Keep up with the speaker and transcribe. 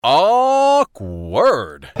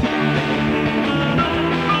Awkward.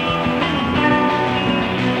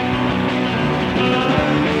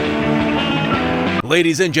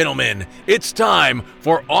 Ladies and gentlemen, it's time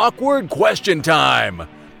for Awkward Question Time.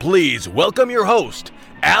 Please welcome your host,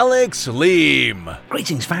 Alex Leam.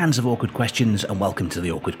 Greetings, fans of Awkward Questions, and welcome to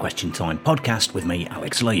the Awkward Question Time podcast with me,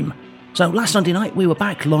 Alex Leam. So last Sunday night, we were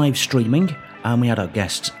back live streaming, and we had our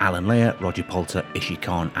guests Alan Lear, Roger Poulter, Ishi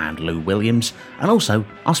Khan, and Lou Williams, and also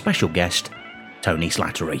our special guest, Tony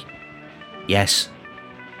Slattery. Yes,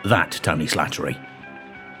 that Tony Slattery,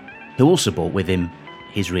 who also brought with him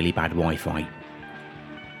his really bad Wi-Fi.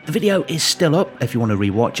 The video is still up if you want to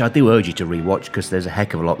rewatch. I do urge you to rewatch because there's a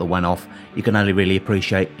heck of a lot that went off. You can only really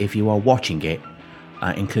appreciate if you are watching it,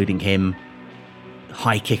 including him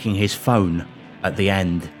high-kicking his phone at the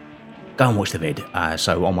end. Go and watch the vid.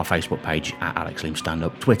 So on my Facebook page at Alex Leam Stand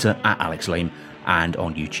Up, Twitter at Alex Leam, and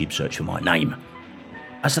on YouTube search for my name.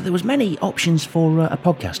 So there was many options for a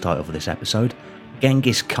podcast title for this episode.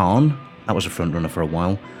 Genghis Khan, that was a front runner for a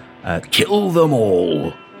while. Kill Them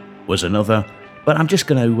All was another. But I'm just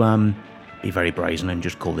going to be very brazen and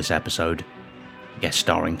just call this episode guest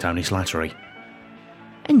starring Tony Slattery.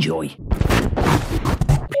 Enjoy.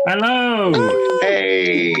 Hello.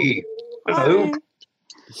 Hey. Hello.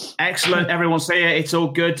 Excellent. Everyone's here. It's all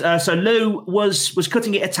good. So Lou was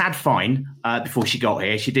cutting it a tad fine before she got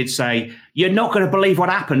here. She did say, "You're not going to believe what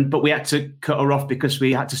happened," but we had to cut her off because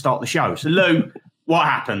we had to start the show. So Lou, what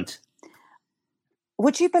happened?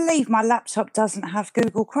 Would you believe my laptop doesn't have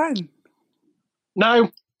Google Chrome?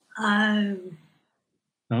 No. Oh,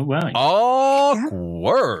 right.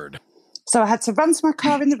 Awkward. So I had to run to my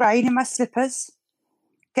car in the rain in my slippers,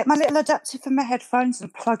 get my little adapter for my headphones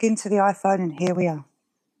and plug into the iPhone, and here we are.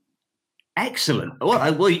 Excellent.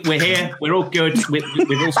 Well, we're here. We're all good. We've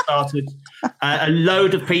all started. A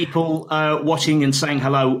load of people watching and saying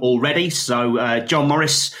hello already. So John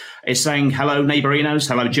Morris is saying hello, neighborinos.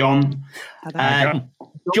 Hello, John. Hello.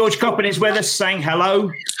 George Coppin is with us saying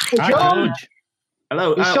hello. Hey, George.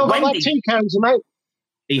 Hello. You still got Wendy. like 2 cans, mate?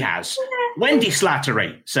 He has. Wendy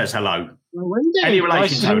Slattery says hello. Well, Wendy. Any relation,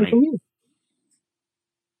 Nice to hear Tony? from you.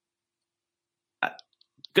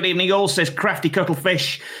 Good evening, all, says Crafty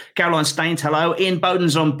Cuttlefish. Caroline Staines, hello. Ian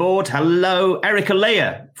Bowden's on board. Hello. Erica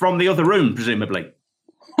Lear from the other room, presumably.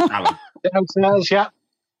 Alan. Downstairs, yeah.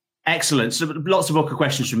 Excellent. So lots of awkward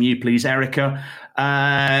questions from you, please, Erica.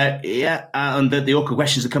 And the awkward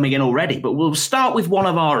questions are coming in already, but we'll start with one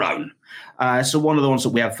of our own. So one of the ones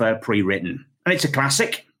that we have pre-written. And it's a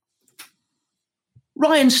classic.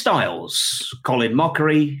 Ryan Stiles, Colin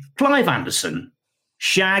Mockery, Clive Anderson,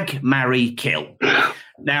 shag, marry, kill.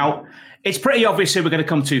 Now, it's pretty obvious who we're going to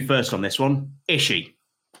come to first on this one. Ishi.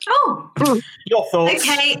 Oh, Your thoughts?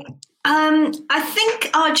 okay. I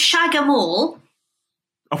think I'd shag them all.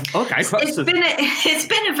 Oh, okay. It's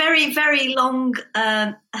been a very, very long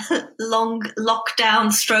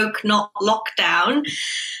lockdown stroke, not lockdown.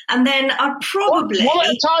 And then I'd probably... One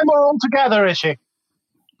at a time or all together, is she?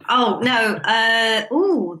 Oh, no.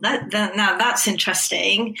 Now that's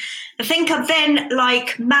interesting. I think I'd then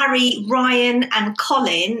marry Ryan and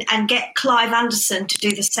Colin and get Clive Anderson to do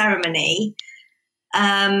the ceremony.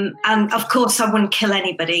 And of course I wouldn't kill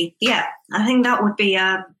anybody. Yeah, I think that would be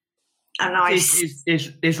a nice...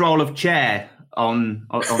 His role of chair on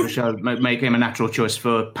the show make him a natural choice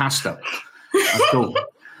for pasta. That's cool.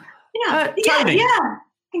 Tony. Yeah,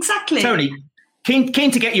 exactly. Tony, keen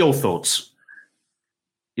to get your thoughts.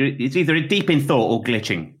 It's either deep in thought or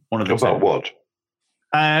glitching. One of the About what?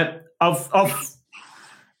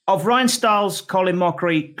 Of Ryan Stiles, Colin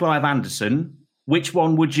Mockery, Clive Anderson, which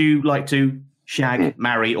one would you like to shag,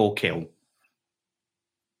 marry, or kill?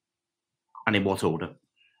 And in what order?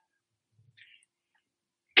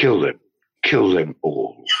 Kill them. Kill them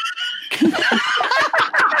all.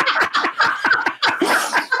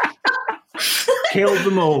 Kill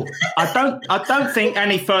them all. I don't think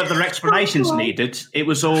any further explanations needed. It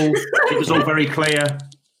was all very clear.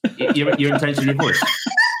 Your intention, your voice.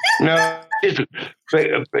 No, there's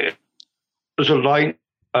a line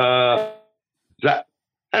that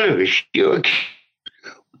hello, you.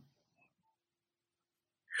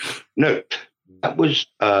 No, that was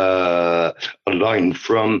a line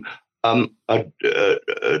from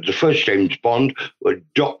the first James Bond, where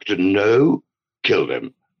Dr. No, kill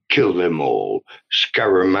them all.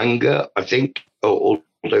 Scaramanga, I think, although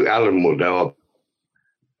Alan will know.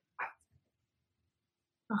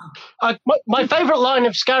 My favourite line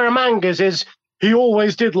of Scaramanga's is, "He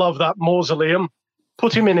always did love that mausoleum.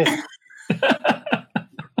 Put him in it."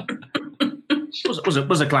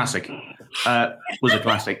 was a classic. Was a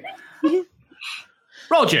classic.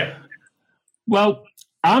 Roger. Well,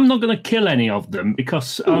 I'm not going to kill any of them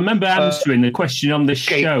because I remember answering the question on the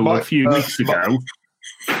show a few weeks ago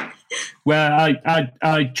where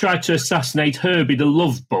I tried to assassinate Herbie the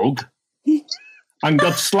love bug and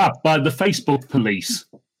got slapped by the Facebook police.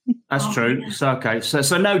 That's true. So okay.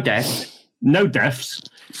 So no death. No deaths.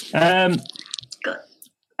 I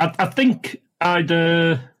think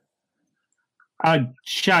I'd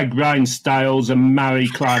shag Ryan Stiles and marry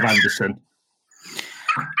Clive Anderson.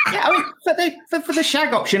 Yeah, I mean, for the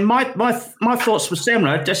shag option, my thoughts were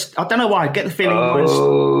similar. Just I don't know why. I get the feeling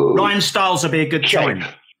Ryan Stiles would be a good choice.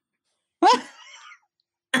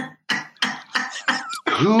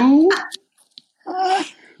 Who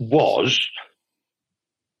was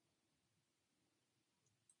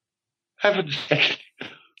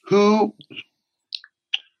who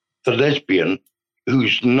the lesbian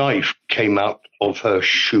whose knife came out of her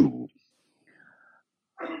shoe?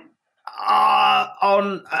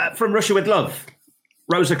 From Russia with Love,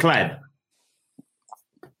 Rosa Klebb.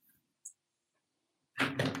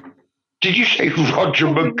 Did you say Roger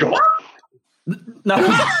McGough? No.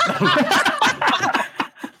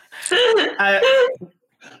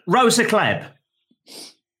 Rosa Klebb.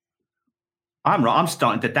 I'm right. I'm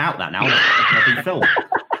starting to doubt that now. Film.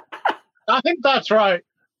 I think that's right.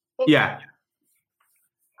 Yeah.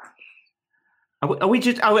 Are we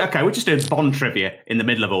just okay? We're just doing Bond trivia in the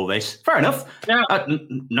middle of all this. Fair enough. Yeah.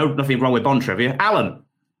 Nothing wrong with Bond trivia. Alan.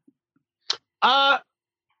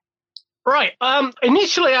 Right.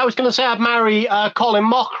 Initially, I was going to say I'd marry Colin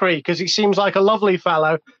Mockery because he seems like a lovely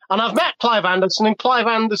fellow, and I've met Clive Anderson, and Clive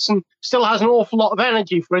Anderson still has an awful lot of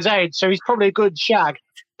energy for his age, so he's probably a good shag.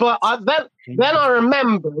 But then I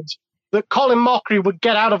remembered that Colin Mockery would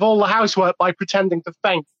get out of all the housework by pretending to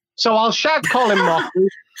faint. So I'll shag Colin Mockery.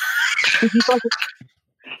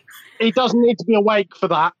 He doesn't need to be awake for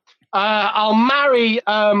that. I'll marry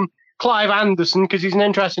Clive Anderson because he's an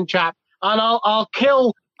interesting chap, and I'll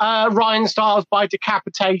kill Ryan Stiles by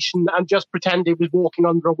decapitation and just pretend he was walking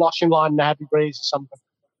under a washing line in a heavy breeze or something.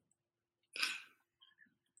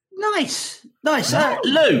 Nice.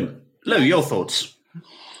 Lou, your thoughts?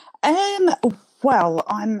 Well,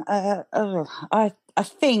 I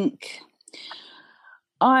think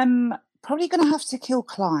I'm probably going to have to kill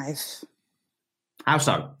Clive. How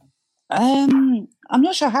so? I'm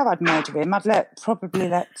not sure how I'd murder him. I'd probably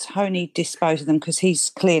let Tony dispose of them because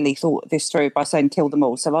he's clearly thought this through by saying kill them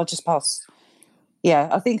all. So I'll just pass. Yeah,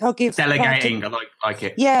 I think I'll give delegating. I like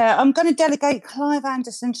it. Yeah, I'm going to delegate Clive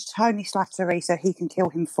Anderson to Tony Slattery so he can kill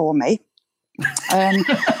him for me.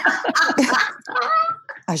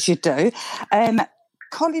 As you do.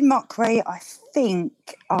 Colin Mockery, I think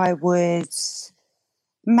I would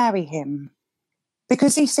marry him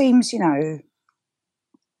because he seems,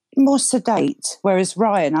 more sedate, whereas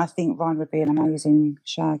Ryan, I think Ryan would be an amazing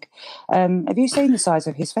shag. Have you seen the size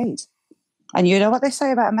of his feet? And you know what they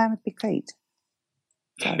say about a man with big feet?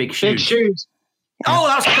 So. Big shoes. Big shoes. Oh,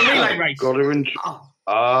 that's the relay race. Got to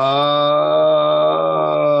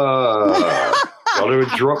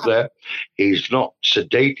interrupt there. He's not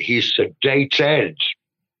sedate, he's sedated.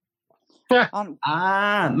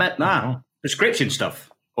 Prescription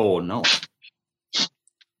stuff or not?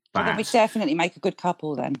 Well, we definitely make a good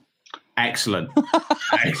couple then. Excellent.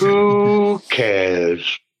 Who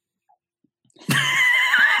cares?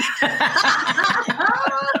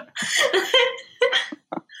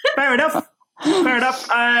 Fair enough.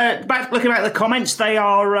 Looking back at the comments, they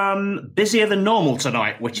are busier than normal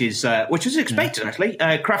tonight, which was expected actually.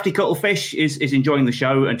 Crafty Cuttlefish is enjoying the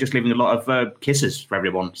show and just leaving a lot of kisses for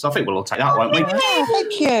everyone. So I think we'll all take that, won't we? Yeah,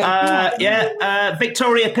 thank you.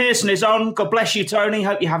 Victoria Pearson is on. God bless you, Tony.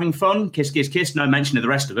 Hope you're having fun. Kiss, kiss, kiss. No mention of the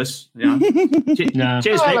rest of us. Yeah.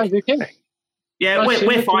 Cheers, Vic. Yeah,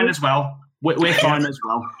 we're fine as well. We're fine as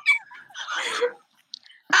well.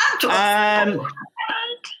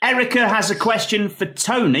 Erica has a question for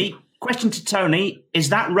Tony. Question to Tony: is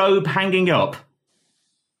that robe hanging up?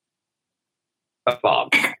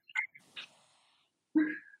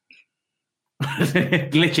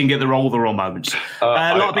 Glitching at the raw moments.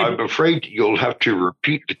 I'm afraid you'll have to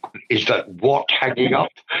repeat. Is that what hanging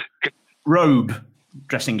up? Robe,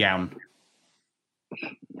 dressing gown.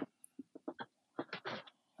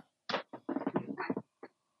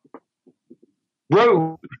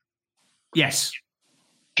 Robe. Yes.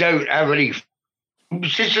 Don't have any.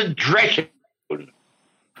 It's just a dressing.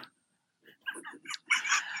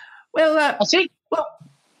 Well, I see.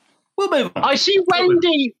 We'll move on. I see.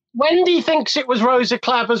 Wendy thinks it was Rosa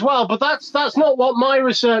Klebb as well, but that's not what my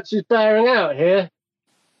research is bearing out here.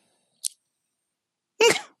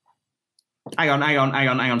 Hang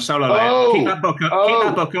on. Solo layer. Keep that book up.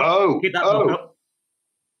 Keep that book up.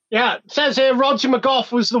 Yeah, it says here Roger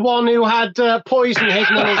McGough was the one who had poison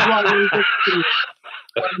hidden in his right.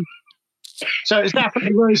 So it's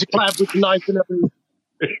definitely Rosa Klebb with the knife in her boot.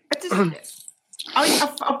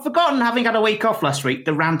 I've forgotten, having had a week off last week,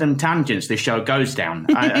 the random tangents this show goes down.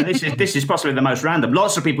 This is possibly the most random.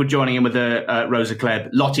 Lots of people joining in with Rosa Klebb,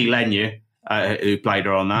 Lottie Lenya, who played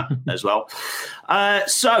her on that as well.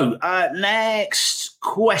 Next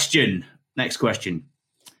question,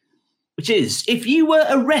 which is, if you were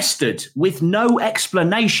arrested with no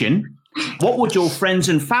explanation, what would your friends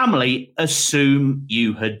and family assume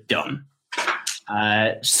you had done?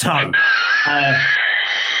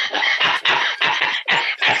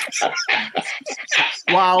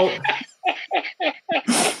 While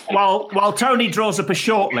Tony draws up a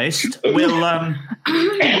short list, we'll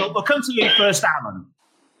come to you first, Alan.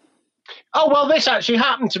 Oh, well, this actually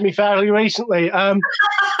happened to me fairly recently.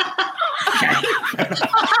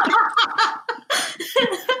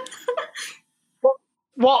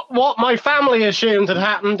 What my family assumed had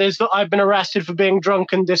happened is that I've been arrested for being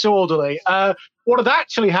drunk and disorderly. What had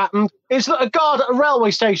actually happened is that a guard at a railway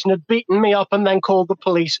station had beaten me up and then called the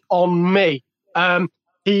police on me.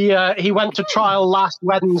 He went to trial last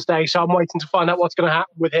Wednesday, so I'm waiting to find out what's going to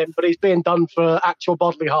happen with him, but he's being done for actual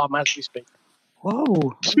bodily harm as we speak.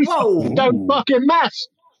 Whoa. Don't fucking mess.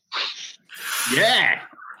 Yeah.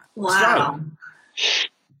 Wow. So,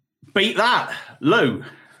 beat that. Lou.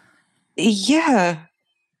 Yeah.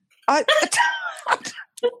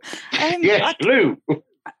 Yes, Lou.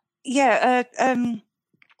 Yeah.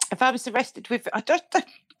 If I was arrested with,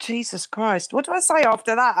 Jesus Christ, what do I say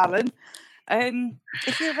after that, Alan?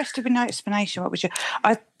 If you're arrested with no explanation, what would you?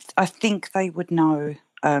 I think they would know.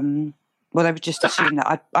 Well, they would just assume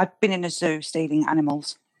that I'd been in a zoo stealing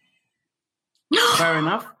animals. Fair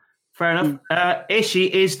enough. Ishi,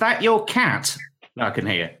 is that your cat? I can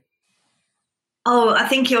hear. Oh, I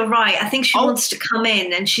think you're right. I think she wants to come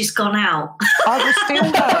in and she's gone out. I will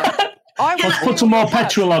steal her. Let's put some more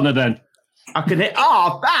petrol on her then. I can hear.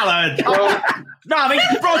 Oh, Alan! No, I mean,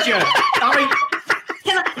 Roger!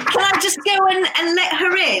 Can I just go and let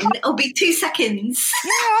her in? It'll be 2 seconds.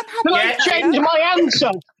 Yeah, Can I change my answer?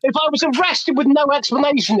 If I was arrested with no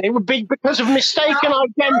explanation, it would be because of mistaken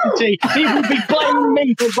identity. He would be blaming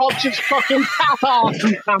me for Roger's fucking cat arse.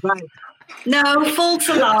 No, false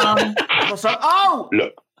alarm.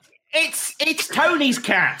 Look. It's Tony's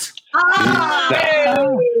cat.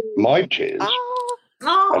 My cheers.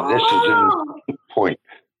 And this is the point.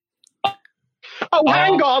 Oh,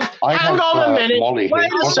 hang on a minute. Molly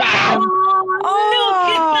Wait a second. Look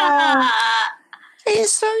at that.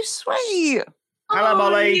 He's so sweet. Hello,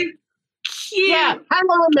 Molly. Cute. Yeah, hang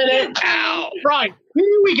on a minute. Right,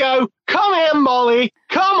 here we go. Come here, Molly.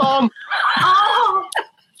 Come on.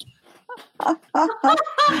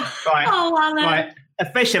 Right. Oh, Alan. Right.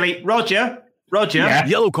 Officially, Roger. Yeah.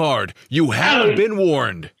 Yellow card. You have been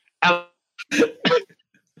warned.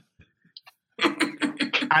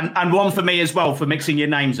 And one for me as well for mixing your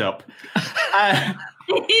names up.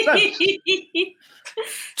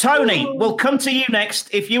 Tony, we'll come to you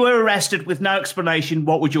next. If you were arrested with no explanation,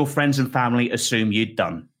 what would your friends and family assume you'd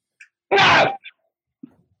done?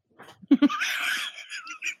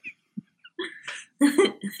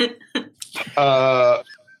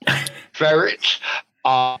 Ferrets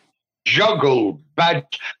are juggle, bad,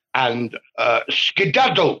 and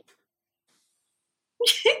skedaddle.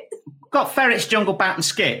 Got ferrets, jungle, bat, and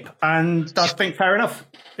skip, and I think fair enough.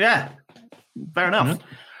 Yeah, fair enough.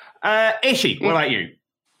 Ishi, what about you?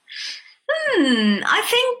 I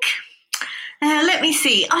think. Let me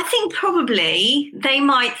see. I think probably they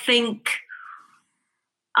might think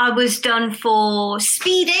I was done for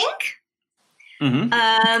speeding. Mm-hmm.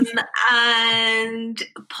 And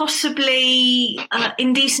possibly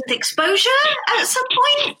indecent exposure at some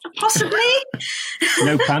point, possibly.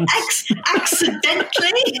 No pants.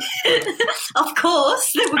 Accidentally. Of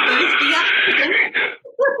course, there would both be accidents.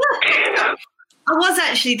 I was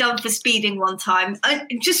actually done for speeding one time.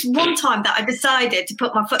 Just one time that I decided to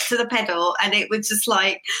put my foot to the pedal, and it was just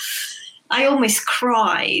like, I almost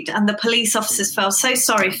cried, and the police officers felt so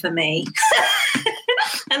sorry for me.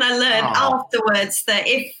 And I learned afterwards that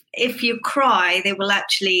if you cry, they will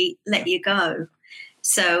actually let you go.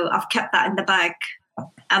 So I've kept that in the bag.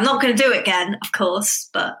 I'm not going to do it again, of course,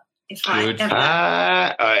 but if I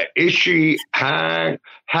ever... Ishi, hang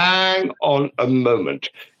on a moment.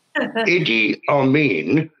 Idi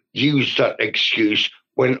Amin used that excuse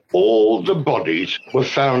when all the bodies were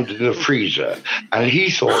found in the freezer, and he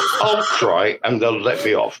thought, I'll cry and they'll let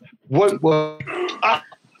me off. Won't work.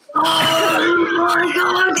 Oh my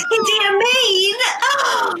God, Idi Amin!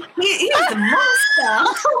 Oh, he's a monster!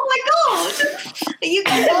 Oh my God! Are you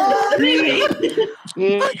kidding me?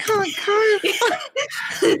 I can't cope.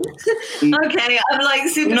 Okay, I'm like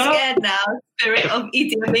super scared now. Spirit of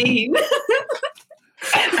Idi Amin.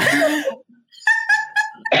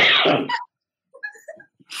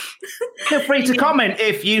 Feel free to comment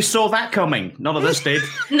if you saw that coming. None of us did.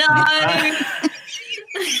 No,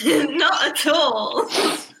 not at all.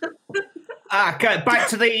 Okay, back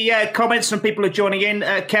to the comments from people who are joining in.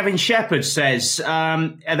 Kevin Shepherd says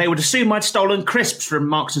they would assume I'd stolen crisps from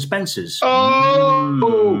Marks and Spencer's. Oh,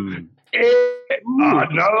 no.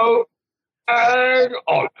 Hang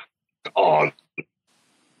on.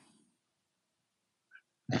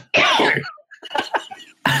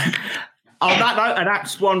 On that note, and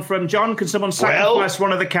that's one from John. Can someone sacrifice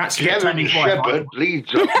one of the cats to get Kevin Tony's Shepherd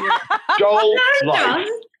leads up. Joel Light.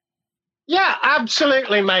 Yeah,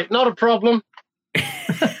 absolutely, mate. Not a problem. Oh,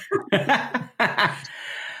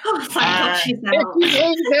 thank God she's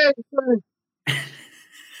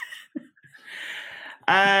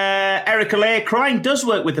out. Erica Lear, crime does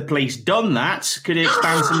work with the police. Done that. Could you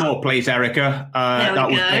expand some more, please, Erica? That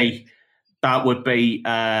would be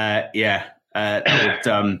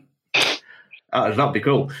that'd be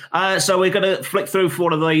cool. So we're going to flick through for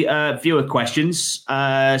one of the viewer questions.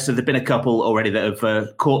 So there've been a couple already that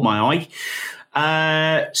have caught my eye.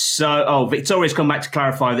 Victoria's come back to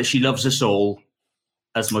clarify that she loves us all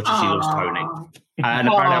as much as she loves Tony. And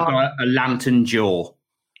apparently I've got a lantern jaw.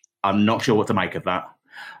 I'm not sure what to make of that.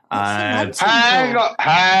 Hang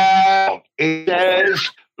on. It says,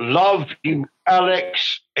 love you,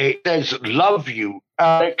 Alex. It says, love you,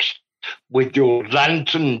 Alex, with your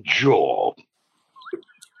lantern jaw.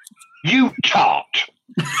 You tart.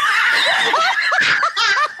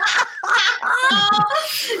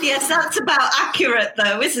 Yes, that's about accurate,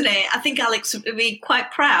 though, isn't it? I think Alex would be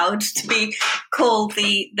quite proud to be called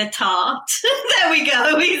the tart. There we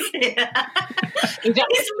go. He's here. He's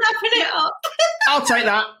wrapping it up. I'll take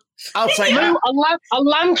that. Lou, a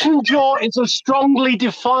lantern jaw is a strongly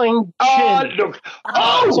defined chin.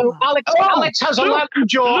 So Alex has a lantern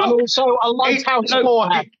jaw and also a lighthouse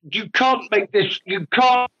forehead. You can't make this. You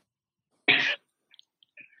can't.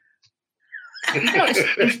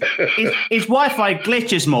 His Wi-Fi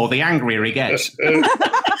glitches more the angrier he gets.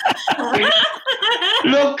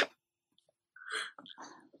 Look.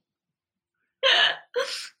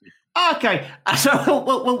 Okay, so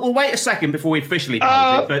we'll wait a second before we officially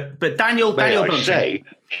close it. But Daniel say,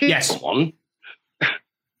 yes, one,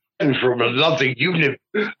 and from another universe,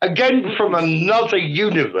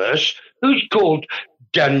 who's called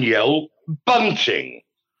Danielle Bunting.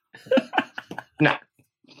 No,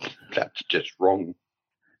 that's just wrong.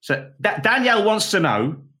 So Danielle wants to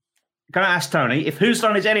know. Can I ask Tony if Who's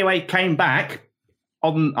Line Is Anyway came back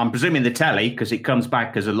on? I'm presuming the telly because it comes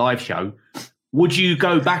back as a live show. Would you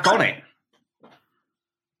go back on it?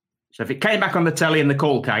 So if it came back on the telly and the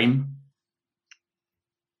call came,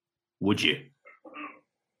 would you?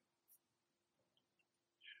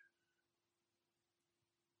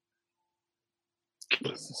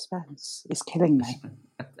 Suspense is killing me.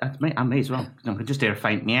 That's me. And me as well. I can just hear a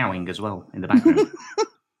faint meowing as well in the background.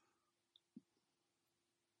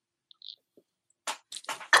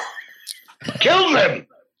 Kill them!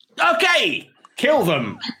 Okay! Kill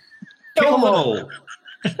them! Kill them all.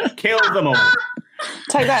 Kill them all.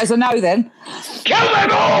 Take that as a no, then. Kill them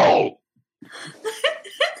all!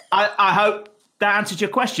 I hope that answered your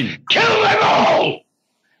question. Kill them all!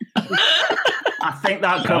 I think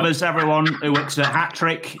that covers everyone who works at Hat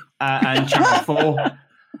Trick and Channel 4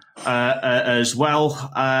 as well.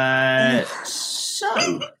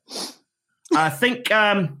 So, I think,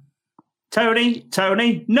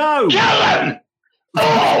 Tony, no! Kill them!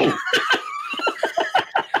 Oh!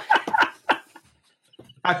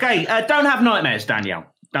 Okay, don't have nightmares, Danielle.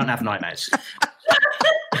 Don't have nightmares.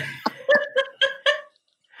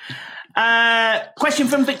 Question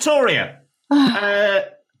from Victoria.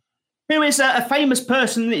 Who is a famous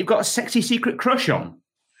person that you've got a sexy secret crush on?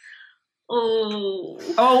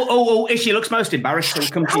 Oh, Ishi looks most embarrassed. So we'll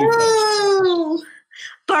come to you first.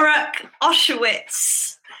 Barak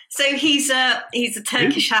Auschwitz. So he's a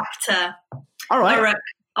Turkish actor. All right. Barak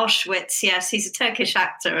Auschwitz, yes, he's a Turkish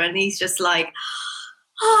actor, and he's just like,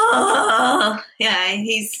 yeah.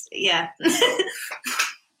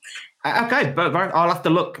 Okay, but I'll have to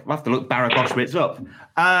look Barak Auschwitz up.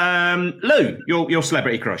 Lou, your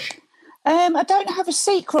celebrity crush. I don't have a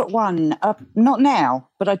secret one, not now,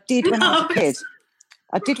 but I did when I was a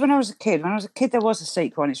kid. When I was a kid, there was a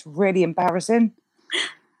secret one. It's really embarrassing.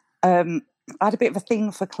 I had a bit of a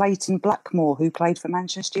thing for Clayton Blackmore, who played for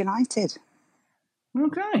Manchester United.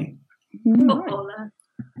 Okay. Footballer.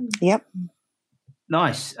 Yep.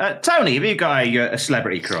 Nice. Tony, have you got a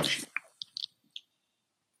celebrity crush?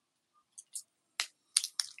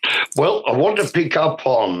 Well, I want to pick up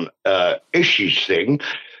on Ishi's thing.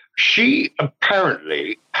 She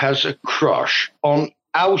apparently has a crush on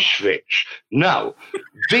Auschwitz. Now,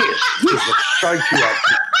 this is a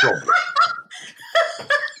psychiatric problem.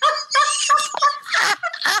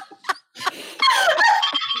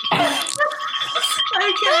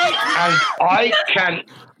 Okay. And I can...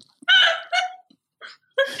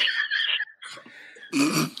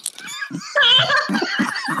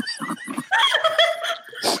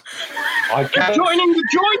 I can't... Joining the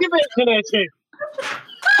joy of it, Kennedy.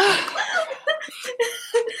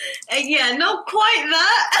 Yeah, not quite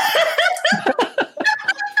that.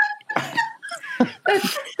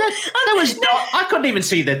 There was not. I couldn't even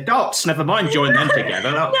see the dots. Never mind, join them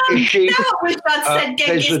together. No, I wish I'd said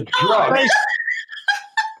Genghis Khan.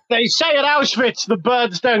 They say at Auschwitz the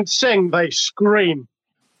birds don't sing, they scream.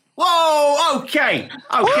 Whoa! Okay.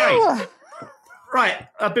 Oh. Right.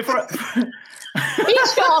 Before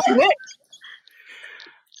He's got it.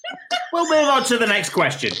 we'll move on to the next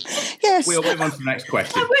question. Yes. We'll move on to the next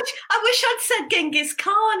question. I wish I'd said Genghis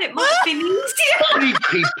Khan. It might have been easier. What do you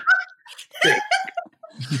keep saying?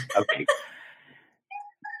 Okay.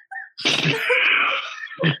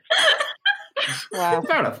 Wow.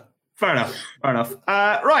 Fair enough.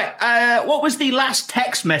 Right. What was the last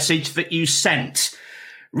text message that you sent?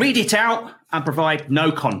 Read it out and provide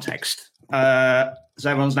no context. So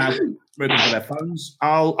everyone's now moving to their phones.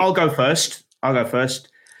 I'll go first.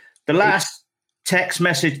 The last text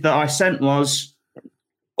message that I sent was,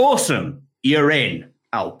 "Awesome, you're in.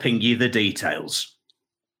 I'll ping you the details."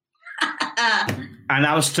 And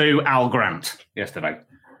that was to Al Grant yesterday.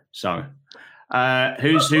 So,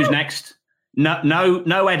 who's next?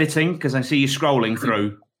 No editing, because I see you scrolling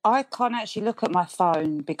through. I can't actually look at my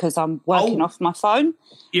phone because I'm working off my phone.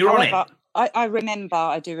 You're However, on it.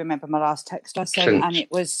 I do remember my last text I sent, and it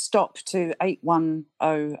was stop to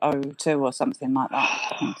 81002 or something like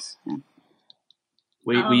that. Thanks. Yeah.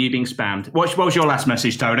 Were you being spammed? What was your last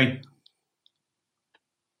message, Tony?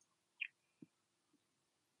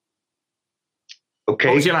 Okay.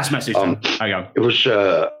 What was your last message? There you go. It was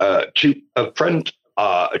to a friend,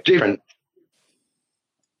 a dear friend.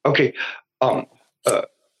 Okay.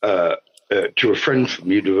 To a friend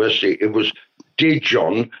from university, it was, "Dear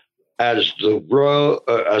John, as the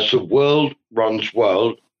world runs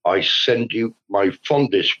wild, I send you my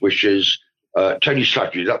fondest wishes." Tony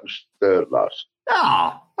Slattery. That was the last.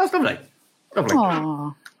 Ah, that's lovely.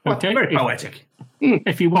 Aww. Okay. Very poetic.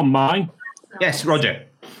 If you want mine. Yes, Roger.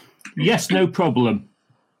 Yes, no problem.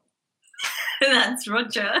 That's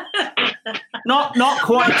Roger. Not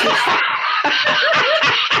quite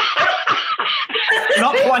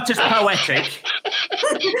as poetic,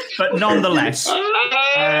 but nonetheless.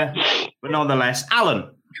 Alan.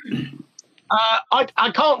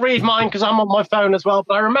 I can't read mine because I'm on my phone as well,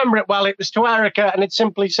 but I remember it well. It was to Erica, and it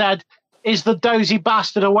simply said, "Is the dozy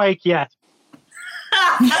bastard awake yet?"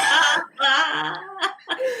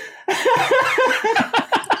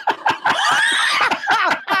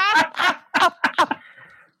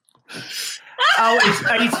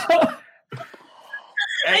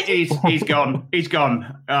 He's gone. He's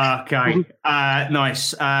gone. Okay.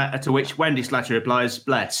 Nice. To which Wendy Slattery replies,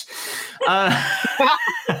 "Bless."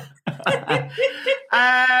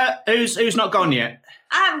 Who's not gone yet?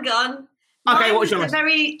 I'm gone. Okay, what was your a last?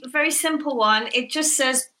 very, very simple one. It just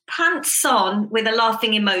says pants on with a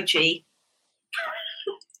laughing emoji.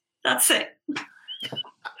 That's it.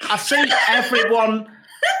 I see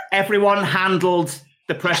everyone handled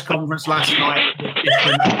the press conference last night.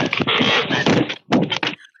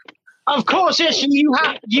 Of course, yes, you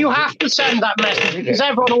have to send that message because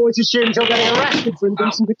everyone always assumes you're getting arrested for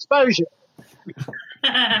indecent exposure.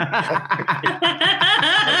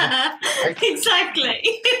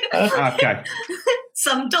 Exactly. Okay.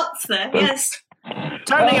 Some dots there, yes.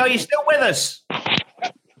 Tony, are you still with us?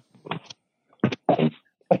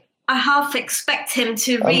 I half expect him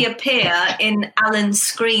to reappear in Alan's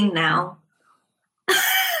screen now.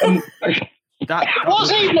 That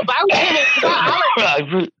wasn't even about him. It's about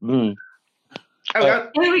Alex.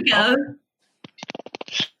 Here we go.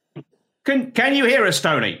 Can you hear us,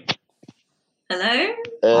 Tony? Hello?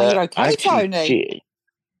 Are you okay, Tony?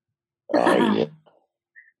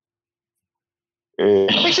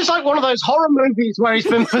 This is like one of those horror movies where he's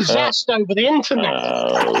been possessed over the internet.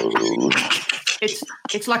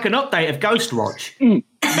 It's like an update of Ghostwatch.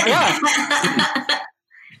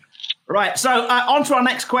 Right, so on to our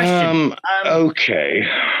next question. Okay.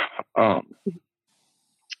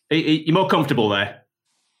 You're more comfortable there?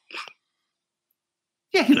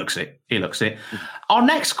 Yeah, he looks it. Our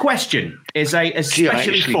next question is a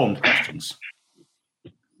specially formed questions.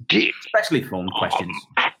 Specially formed questions.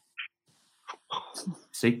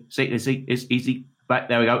 See, it's easy. Right,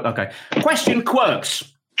 there we go. Okay. Question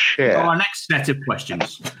quirks. Yeah. Our next set of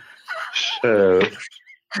questions. So...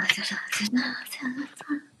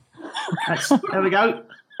 there we go.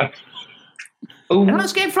 And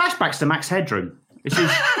let's get flashbacks to Max Headroom.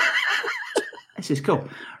 This is cool.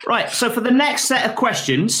 Right, so for the next set of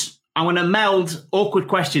questions, I'm going to meld awkward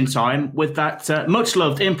question time with that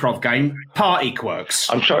much-loved improv game, Party Quirks.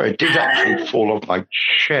 I'm sorry, I did actually fall off my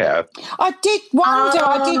chair. I did wonder.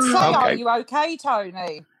 I did say, "Are you okay,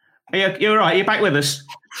 Tony?" You're right. You're back with us.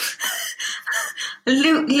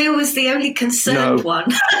 Lou was the only concerned one.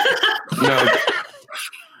 No.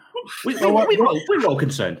 We were all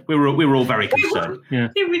concerned. We were all very concerned. Yeah.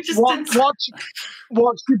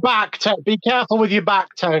 Watch your back. Be careful with your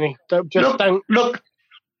back, Tony. Don't. Look.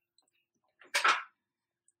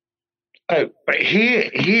 Oh, but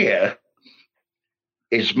here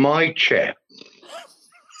is my chair.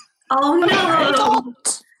 Oh no!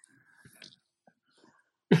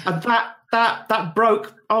 And that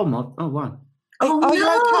broke. Oh my! Oh wow! Are you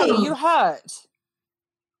okay? Are you hurt?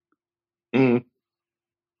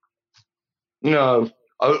 No,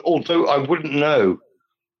 although I wouldn't know.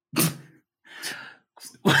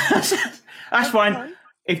 That's fine.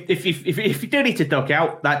 If you do need to duck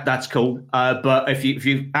out, that's cool. But if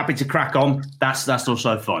you're happy to crack on, that's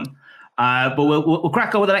also fun. But we'll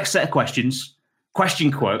crack on with the next set of questions.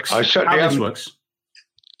 Question quirks. I certainly How this works.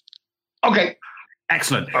 Okay.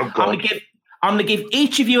 Excellent. Oh, God. I'm gonna give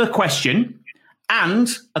each of you a question and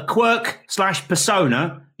a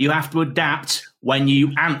quirk/persona you have to adapt when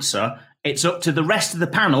you answer. It's up to the rest of the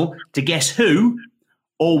panel to guess who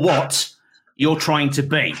or what you're trying to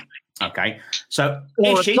be. Okay. So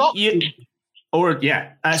Ishi, so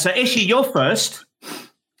Ishi, you're first.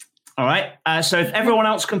 All right. So if everyone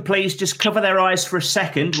else can please just cover their eyes for a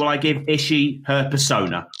second while I give Ishi her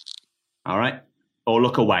persona. All right. Or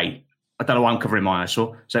look away. I don't know why I'm covering my eyes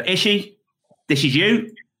for. So Ishi, this is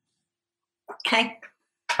you. Okay.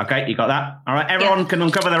 Okay, you got that. All right. Everyone can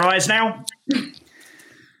uncover their eyes now.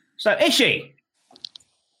 So Ishi,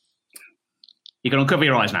 you can uncover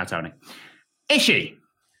your eyes now, Tony. Ishi,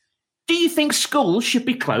 do you think schools should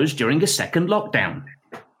be closed during a second lockdown?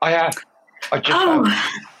 I have. I just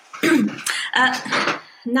have.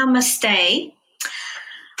 Namaste.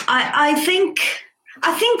 I think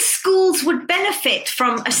schools would benefit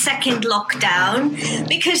from a second lockdown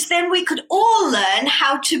because then we could all learn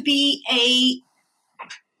how to be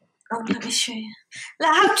let me show you.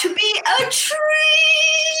 How to be a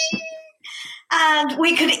tree. And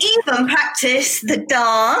we could even practice the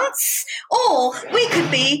dance, or we could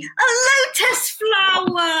be a lotus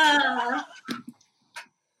flower.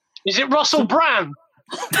 Is it Russell Brand?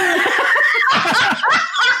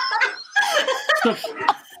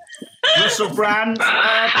 Russell Brand.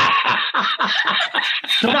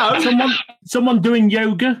 Someone doing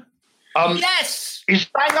yoga? Yes.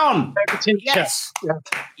 Bang on. Yoga teacher. Yes. Yeah.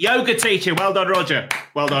 Yoga teacher. Well done, Roger.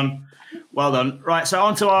 Well done. Right, so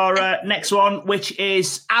on to our next one, which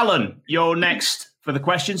is Alan. You're next for the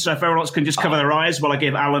question. So if everyone else can just cover their eyes while I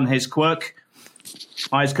give Alan his quirk.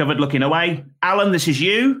 Eyes covered, looking away. Alan, this is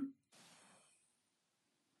you.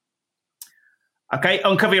 Okay,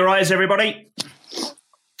 uncover your eyes, everybody.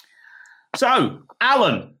 So,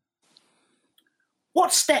 Alan,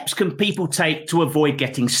 what steps can people take to avoid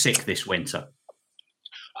getting sick this winter?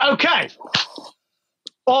 Okay.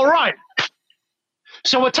 All right.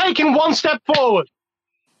 So we're taking one step forward.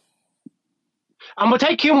 And we're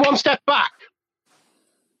taking one step back.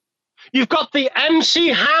 You've got the MC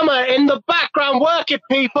Hammer in the background. Work it,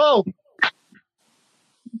 people.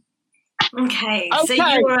 Okay. So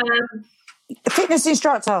you're a fitness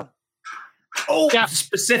instructor. Oh, yeah.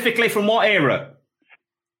 Specifically from what era?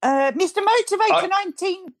 Mr. Motivator,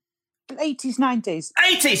 1980s, 90s.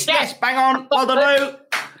 80s, yes, bang on. Well done, Lou.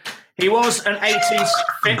 He was an 80s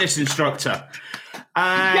fitness instructor.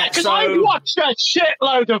 Because I watched a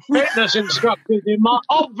shitload of fitness instructors in my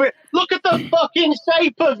obvious. Look at the fucking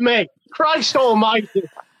shape of me. Christ almighty.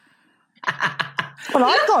 Well,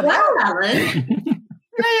 I've got Alan.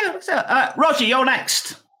 So, Roger, you're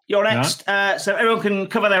next. So everyone can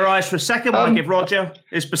cover their eyes for a second while I give Roger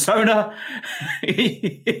his persona.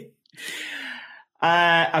 Okay,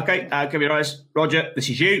 cover your eyes. Roger, this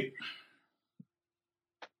is you.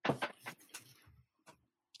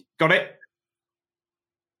 Got it?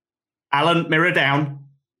 Alan, mirror down.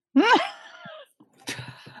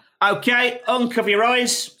 Okay, uncover your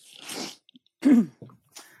eyes.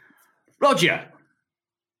 Roger.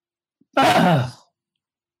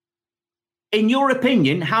 In your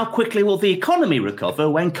opinion, how quickly will the economy recover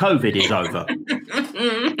when COVID is over?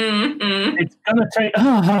 It's going to take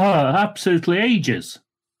absolutely ages.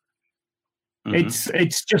 Mm-hmm.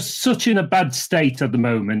 It's just such in a bad state at the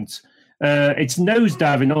moment. It's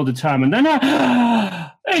nosediving all the time, and then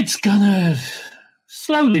it's going to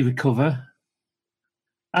slowly recover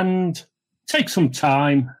and take some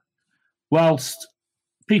time whilst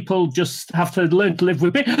people just have to learn to live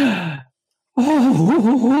with it. A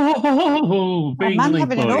man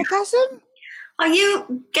having an orgasm? Are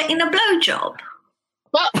you getting a blowjob?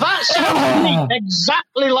 That sounds to me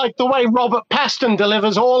exactly like the way Robert Peston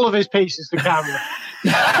delivers all of his pieces to camera.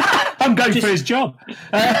 I'm going for his job.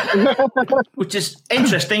 Which is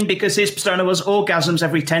interesting because his persona was orgasms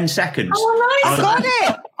every 10 seconds. Oh, nice. I got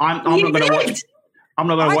it. I'm not going to watch. I'm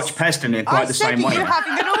not going to watch Peston in quite the same way. You're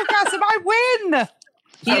having an orgasm. I win.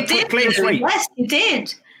 You did. Clean sweep. Yes, you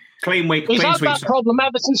did. Clean week. He's Clean had sweep. that problem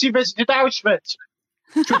ever since he visited Auschwitz.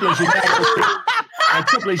 Trouble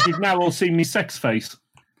is, you've now all seen me sex face.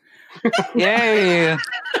 Yeah.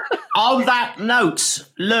 On that note,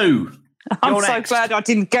 Lou. I'm you're so next. glad I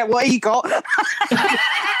didn't get what he got.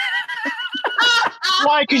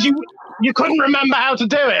 Why? Because you couldn't remember how to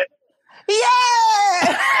do it.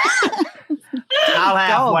 Yeah. I'll have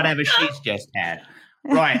God. whatever she's just had.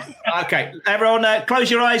 Right. Okay. Everyone, close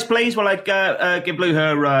your eyes, please, while I give Lou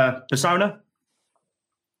her persona.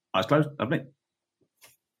 Eyes closed. Lovely.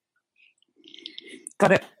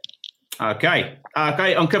 Got it. Okay.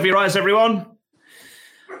 Uncover your eyes, everyone.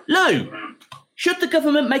 Lou, should the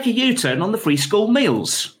government make a U-turn on the free school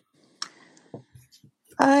meals?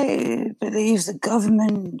 I believe the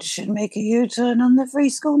government should make a U-turn on the free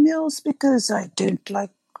school meals because I don't like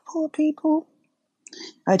poor people.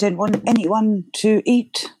 I don't want anyone to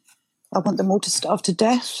eat. I want them all to starve to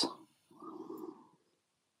death.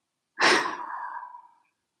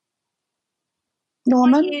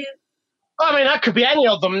 Norman? I mean, that could be any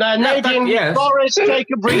of them. Nadine, yes. Boris,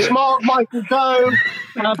 Jacob Rees-Mogg, Michael Gove.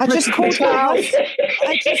 I just called my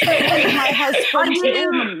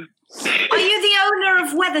husband. Are you the owner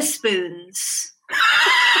of Weatherspoons?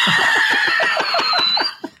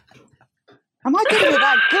 Am I getting it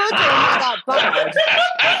that good or am I that bad?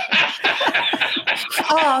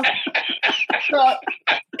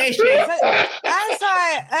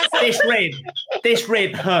 This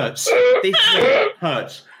rib hurts. This rib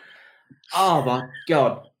hurts. Oh my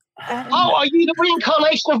God. Oh, are you the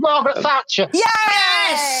reincarnation of Margaret Thatcher?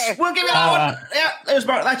 Yes! We'll give it that one. Yeah, there's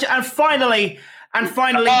Margaret Thatcher. And finally,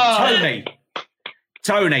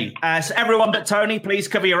 Tony. So everyone but Tony, please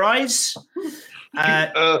cover your eyes.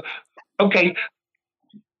 Okay.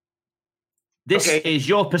 This is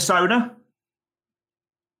your persona.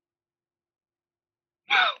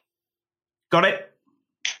 Got it?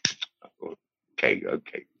 Okay.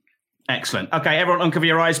 Excellent. Okay, everyone uncover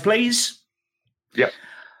your eyes, please. Yep.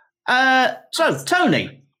 So,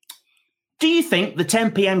 Tony, do you think the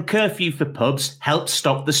 10 p.m. curfew for pubs helped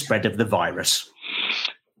stop the spread of the virus?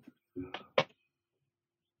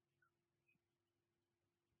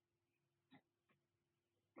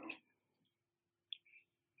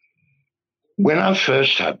 When I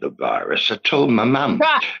first had the virus, I told my mum.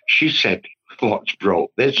 She said, "What's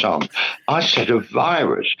brought this on?" I said, "A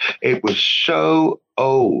virus." It was so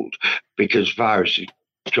old because viruses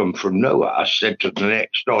come from nowhere. I said to the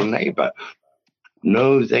next door neighbour,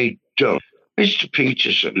 "No, they don't." Mr.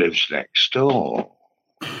 Peterson lives next door.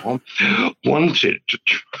 Wanted to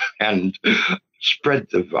try and spread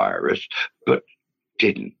the virus, but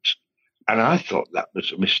didn't. And I thought that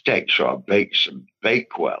was a mistake, so I baked some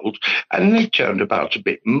Bakewells, and they turned about a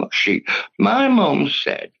bit mushy. My mum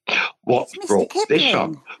said, "What brought this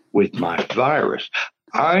on with my virus?"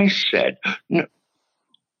 I said, "No."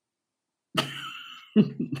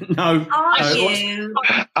 No. Are you?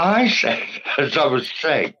 I said, as I was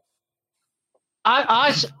saying.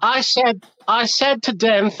 I said to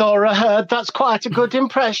Denthor, that's quite a good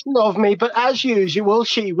impression of me, but as usual,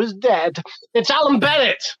 she was dead. It's Alan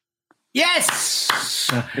Bennett. Yes!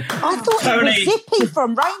 I thought it was Zippy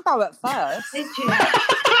from Rainbow at first. Did you?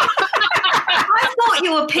 I thought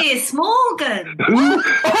you were Piers Morgan.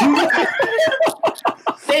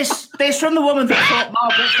 This from the woman that thought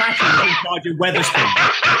Margaret Thatcher was in charge of Weatherspoon.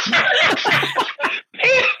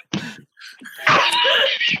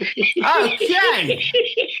 Okay.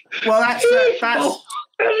 Well,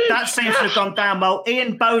 that seems to have gone down well.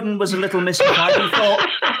 Ian Bowden was a little mystified. He thought,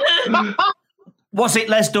 Was it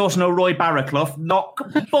Les Dawson or Roy Barraclough? Not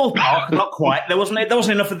ballpark, not quite. There wasn't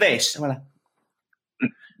enough of this. That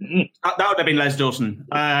would have been Les Dawson.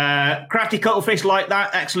 Crafty Cuttlefish like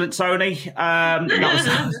that. Excellent, Tony.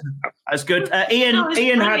 That was good.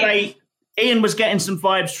 Ian was getting some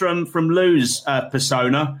vibes from Lou's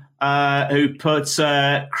persona, who put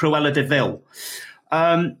Cruella de Vil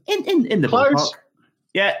in the ballpark.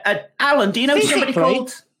 Yeah, Alan, do you know somebody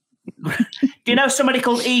called? Do you know somebody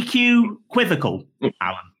called EQ Quivical,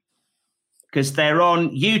 Alan? Because they're on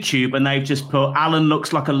YouTube and they've just put Alan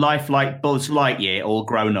looks like a lifelike Buzz Lightyear all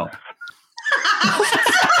grown up.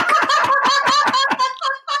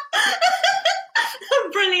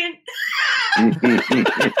 Brilliant.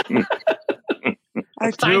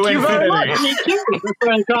 Thank you very much, EQ. That's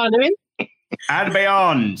very kind of you. And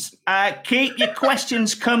beyond. Keep your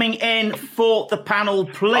questions coming in for the panel,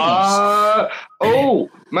 please.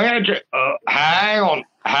 May I just, hang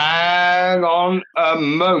on a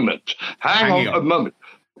moment. Hang on a moment.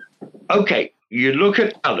 Okay, you look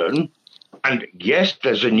at Alan, and yes,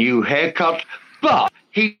 there's a new haircut, but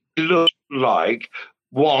he looks like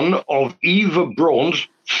one of Eva Braun's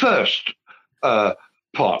first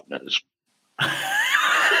partners.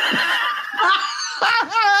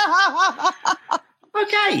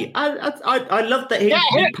 Okay, I love that he. Yeah,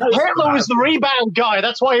 Hitler was the rebound guy.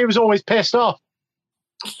 That's why he was always pissed off.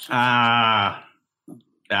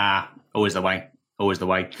 Always the way. Always the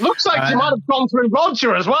way. Looks like you might have gone through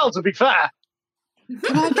Roger as well, to be fair.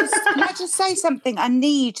 Can I just say something? I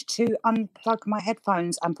need to unplug my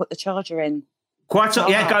headphones and put the charger in.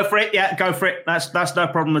 Yeah, go for it. Yeah, go for it. That's no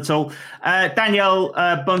problem at all. Danielle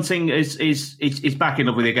Bunting is back in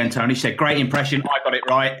love with you again, Tony. She said, great impression. I got it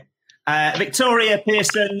right. Victoria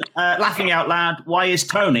Pearson, laughing out loud. Why is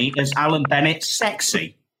Tony as Alan Bennett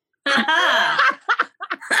sexy?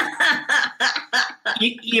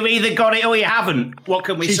 You've either got it or you haven't. What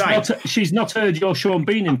can we say? She's not heard your Sean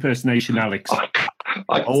Bean impersonation, Alex.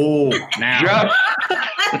 Now.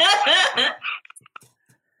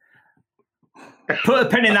 Put a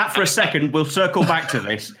pin in that for a second. We'll circle back to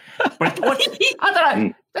this. But I don't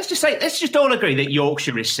know. Let's just all agree that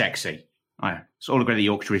Yorkshire is sexy. Let's all agree that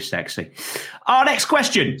Yorkshire is sexy. Our next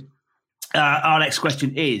question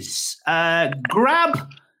is grab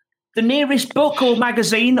the nearest book or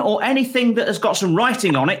magazine or anything that has got some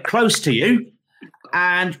writing on it close to you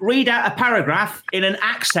and read out a paragraph in an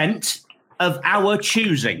accent of our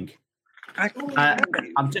choosing.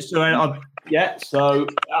 I'm just so I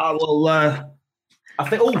will. I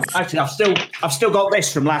think. Oh, actually, I've still got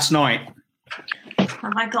this from last night.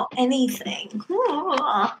 Have I got anything?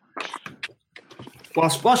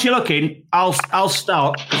 Whilst you're looking, I'll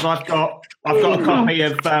start because I've got a copy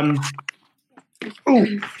of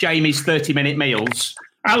Jamie's 30-minute meals.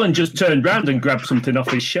 Alan just turned round and grabbed something off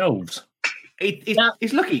his shelves.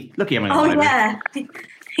 He's lucky. Oh yeah,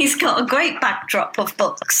 he's got a great backdrop of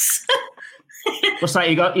books. What's that?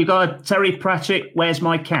 You got a Terry Pratchett, Where's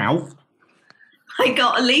My Cow? I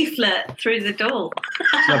got a leaflet through the door.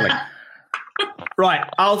 Lovely. Right,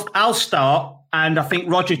 I'll start, and I think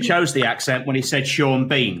Roger chose the accent when he said Sean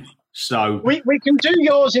Bean. So we can do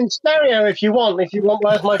yours in stereo if you want.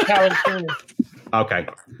 Where's My Cow? Okay.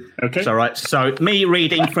 It's all right. So me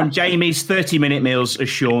reading from Jamie's 30-minute meals as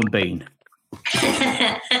Sean Bean.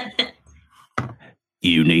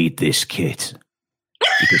 You need this kit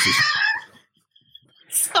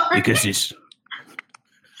because it's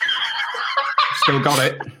still got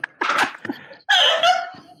it.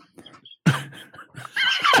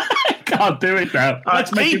 Can't do it now.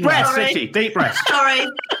 Deep breath, City. Deep breath. Sorry.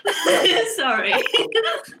 Sorry.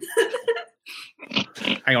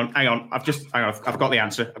 Hang on. I've got the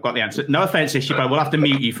answer. No offence, Ishi, but we'll have to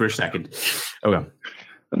mute you for a second. Okay.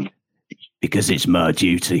 Because it's my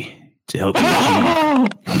duty to help you.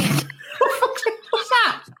 What's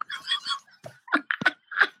that?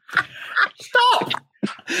 Stop!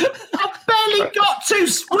 I've barely got 2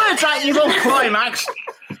 words out of your little climax.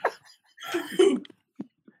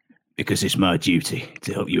 Because it's my duty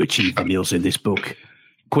to help you achieve the meals in this book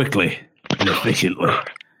quickly and efficiently.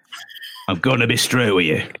 I'm going to be straight with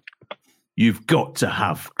you. You've got to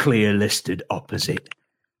have clear listed opposite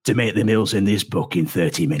to make the meals in this book in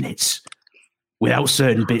 30 minutes. Without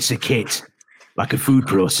certain bits of kit, like a food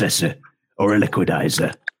processor or a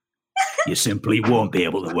liquidizer, you simply won't be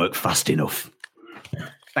able to work fast enough.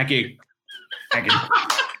 Thank you.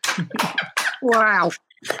 Wow.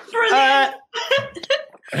 Brilliant.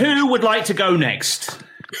 Who would like to go next?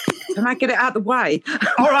 Can I get it out of the way?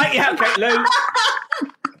 All right, yeah, okay, Lou.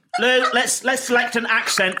 Lou, let's select an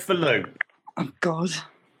accent for Lou. Oh, God.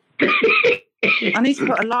 I need to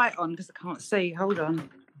put a light on because I can't see. Hold on.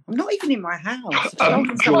 I'm not even in my house.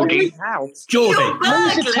 Geordie. Geordie.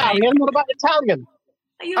 Who's Italian? What about Italian?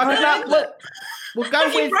 Are you We'll go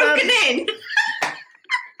with. broken in?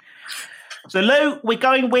 So, Lou, we're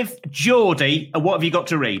going with Geordie. And what have you got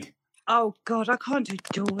to read? Oh, God, I can't do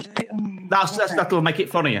Geordie. That'll make it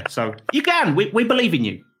funnier. So, you can. We believe in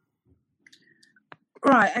you.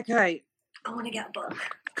 Right, okay. I want to get a book.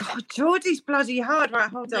 God, Geordie's bloody hard. Right,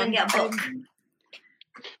 hold on. Get a book.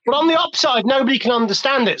 But on the upside, nobody can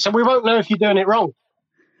understand it, so we won't know if you're doing it wrong.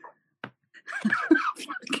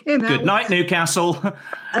 Good night, Newcastle.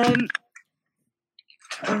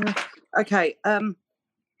 Okay. And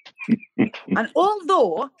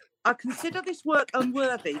although I consider this work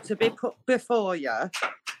unworthy to be put before you,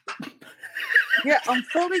 yet I'm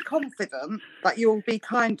fully confident that you'll be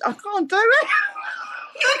kind. I can't do it.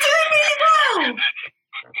 You're doing really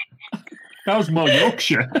well. That was more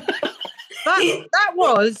Yorkshire. That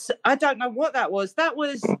was, I don't know what that was. That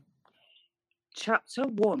was chapter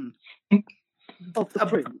 1 of The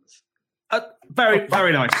Prince. Very,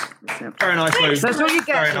 very nice. Very nice, Lou. That's all you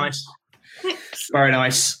get. Very nice. Very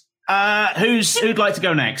nice. Who'd like to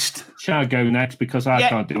go next? Shall I go next? Because I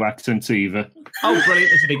can't do accents either. Oh,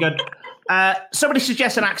 brilliant. This will be good. Somebody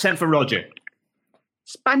suggest an accent for Roger.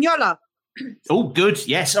 Spaniola. Oh, good.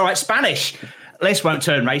 Yes. All right. Spanish. This won't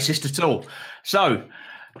turn racist at all. So,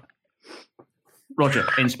 Roger,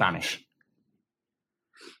 in Spanish.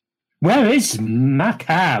 Where is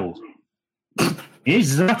Macau?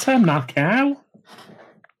 Is that a Macau?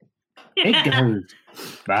 It goes,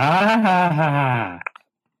 bah.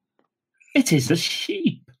 It is a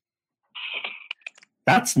sheep.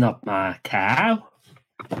 That's not my cow.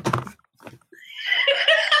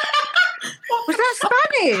 Was that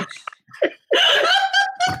Spanish?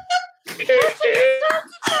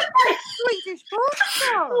 Swedish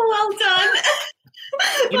podcast. Well done.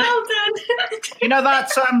 Well done. You know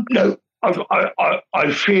that No,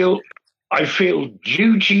 I feel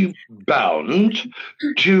duty bound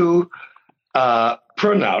to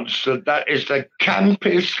pronounce that is the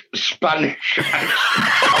campest Spanish accent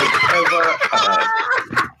I've ever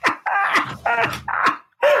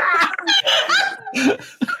heard.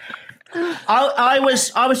 I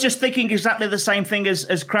was just thinking exactly the same thing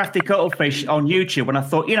as Crafty Cuttlefish on YouTube when I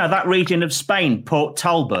thought, that region of Spain, Port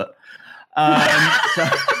Talbot. So,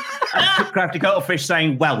 Crafty Cuttlefish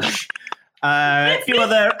saying Welsh. A few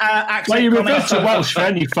other accents. Well, you refer to Welsh for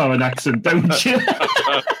any foreign accent, don't you?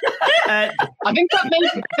 I think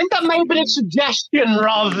that may have been a suggestion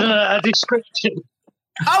rather than a description.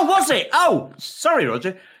 Oh, was it? Oh, sorry,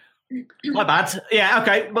 Roger. My bad. Yeah,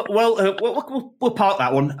 okay. But we'll park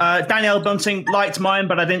that one. Danielle Bunting liked mine,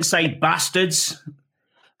 but I didn't say bastards.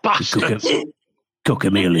 Bastards. Cook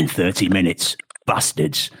a meal in 30 minutes.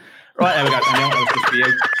 Bastards. Right, there we go, Danielle. That was just for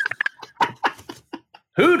you.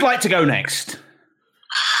 Who'd like to go next?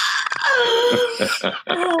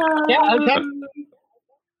 Yeah, okay.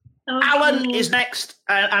 Alan is next.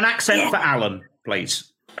 An accent for Alan,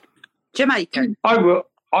 please. Jamaican. I will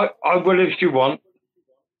if you want.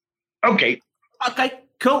 Okay. Okay,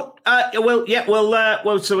 cool. So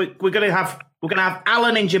we're gonna have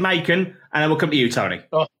Alan in Jamaican, and then we'll come to you, Tony.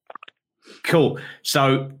 Oh. Cool.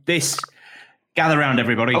 So gather around,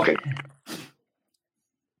 everybody. Okay.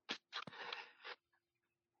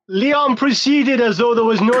 Leon proceeded as though there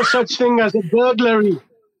was no such thing as a burglary.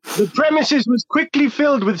 The premises was quickly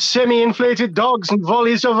filled with semi-inflated dogs and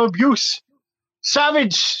volleys of abuse.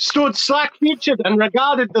 Savage stood slack-featured and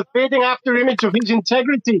regarded the fading after-image of his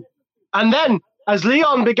integrity. And then, as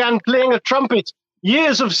Leon began playing a trumpet,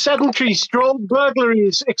 years of sedentary strolled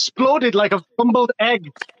burglaries exploded like a fumbled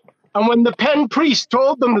egg. And when the pen priest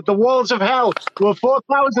told them that the walls of hell were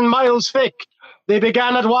 4,000 miles thick, they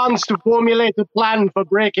began at once to formulate a plan for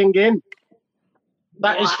breaking in.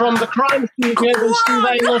 That is from the crime scene near the Steve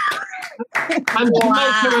and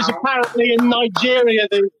Jamaica is apparently in Nigeria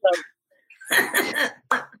these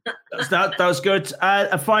days. That was good.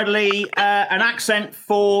 And finally, an accent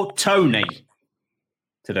for Tony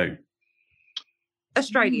to do.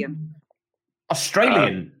 Australian.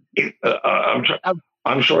 Australian.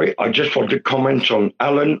 I'm sorry. I just want to comment on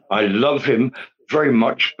Alan. I love him very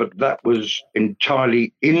much, but that was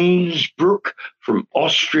entirely Innsbruck from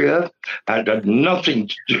Austria and had nothing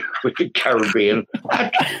to do with the Caribbean.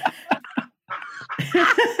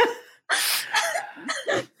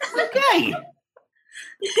 Okay.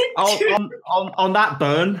 On that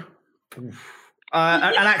burn,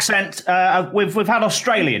 an accent. We've had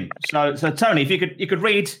Australian. So Tony, if you could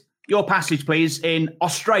read your passage, please, in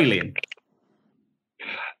Australian.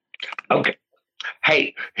 Okay.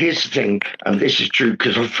 Hey, here's the thing, and this is true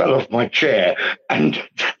because I fell off my chair, and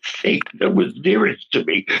thing that was nearest to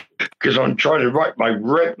me, because I'm trying to write my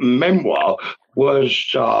memoir,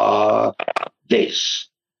 was this.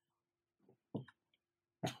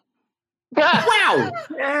 Wow!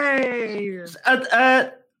 Yay!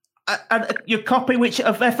 Your copy of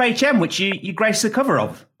FHM, which you graced the cover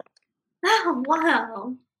of. Oh,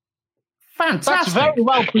 wow. Fantastic. That's very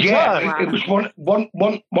well preserved. Yeah, it was one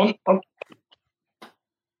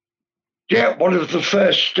of the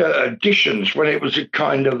first editions when it was a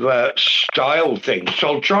kind of style thing. So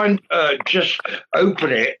I'll try and just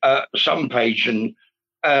open it at some page and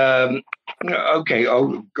okay.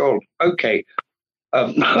 Oh God. Okay.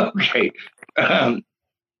 Okay.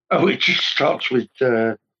 It just starts with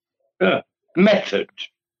method.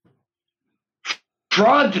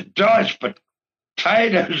 Fry the diced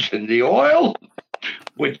potatoes in the oil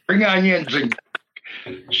with spring onions and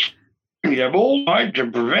them all night to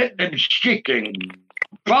prevent them sticking.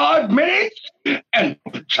 5 minutes and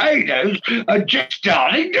potatoes are just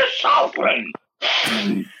starting to soften.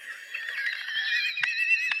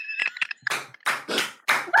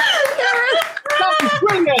 That was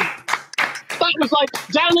brilliant. That was like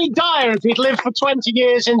Danny Dyer if he'd lived for 20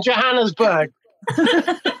 years in Johannesburg.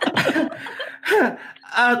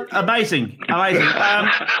 Amazing.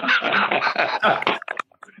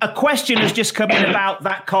 A question has just come in about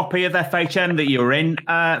that copy of FHM that you're in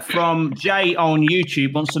from Jay on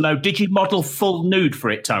YouTube. Wants to know, did you model full nude for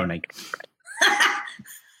it, Tony?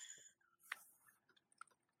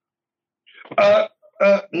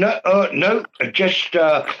 No, just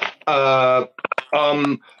a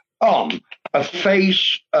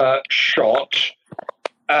face shot.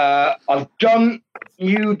 I've done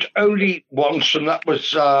nude only once, and that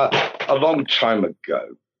was a long time ago.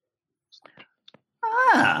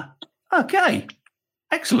 Ah, okay.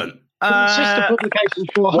 Excellent. Sister publication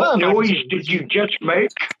for what her noise magazine. did you just make?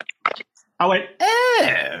 I went,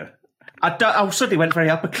 I suddenly went very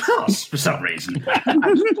upper class for some reason. I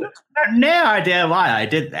have no idea why I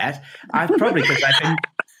did that. Probably because I've been...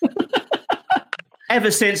 Ever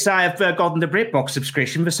since I have gotten the BritBox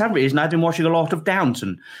subscription, for some reason, I've been watching a lot of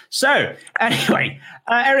Downton. So, anyway,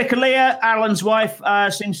 Erica Leah, Alan's wife,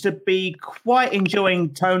 seems to be quite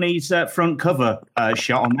enjoying Tony's front cover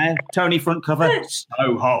shot on there. Tony front cover,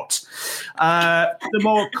 so hot. The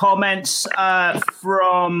more comments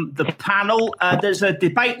from the panel. There's a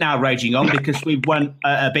debate now raging on because we've went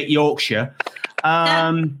a bit Yorkshire.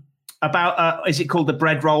 About is it called the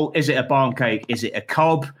bread roll? Is it a barn cake? Is it a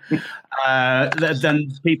cob?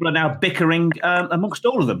 Then people are now bickering amongst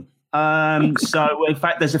all of them. So in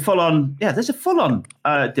fact, there's a full-on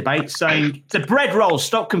debate saying the bread roll.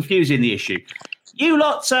 Stop confusing the issue. You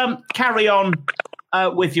lot carry on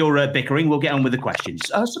with your bickering. We'll get on with the questions.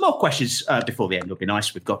 Some more questions before the end would be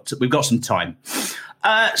nice. We've got some time.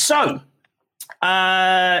 So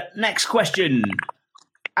next question.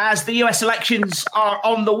 As the US elections are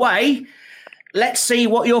on the way, let's see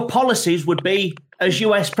what your policies would be as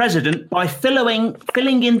US president by filling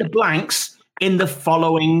in the blanks in the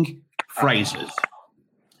following phrases.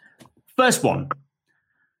 First one.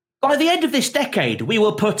 By the end of this decade, we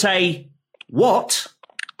will put a what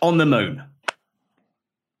on the moon?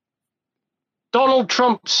 Donald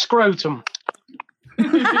Trump's scrotum.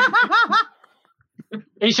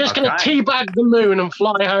 He's just going to teabag the moon and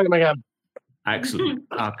fly home again. Excellent.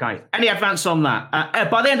 Okay. Any advance on that?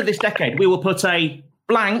 By the end of this decade, we will put a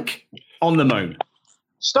blank on the moon.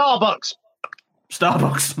 Starbucks.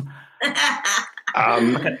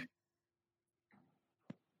 Okay.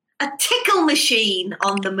 A tickle machine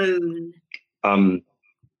on the moon.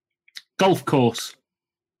 Golf course.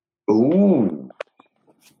 Ooh.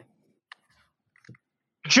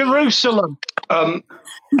 Jerusalem.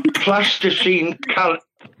 Plasticine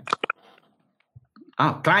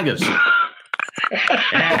clangers.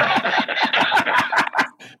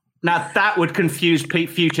 Now that would confuse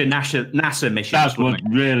future NASA missions. That would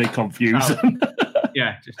really confuse them.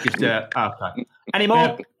 Yeah, just okay. Any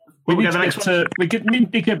more? We need to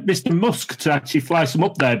get Mr. Musk to actually fly some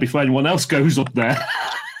up there before anyone else goes up there.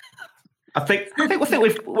 I think we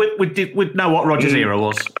know what Roger's era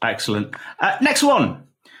was. Excellent. Next one.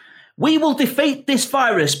 We will defeat this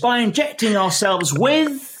virus by injecting ourselves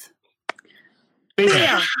with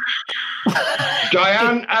beer.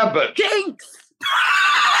 Diane Abbott. Jinx.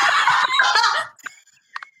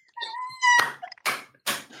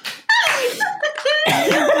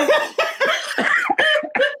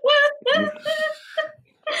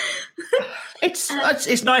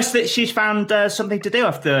 It's nice that she's found something to do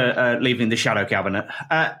after leaving the shadow cabinet.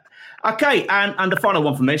 Okay, and the final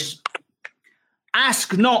one from this.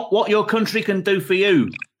 Ask not what your country can do for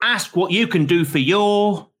you. Ask what you can do for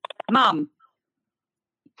your... Mum.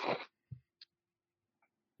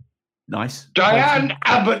 Nice. Diane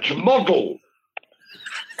Abbott's model.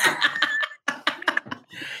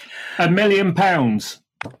 £1 million.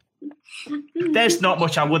 There's not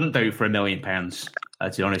much I wouldn't do for £1 million. To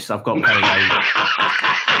be honest, I've got very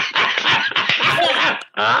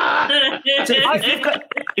so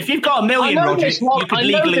if you've got $1 million, Roger, you could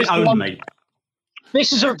legally own me.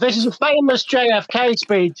 This is a famous JFK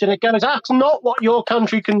speech, and it goes, ask not what your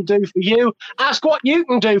country can do for you, ask what you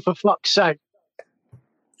can do for fuck's sake.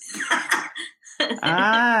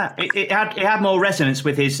 It had more resonance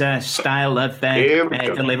with his style of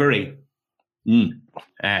delivery.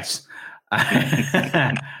 Yes.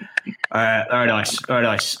 Very nice.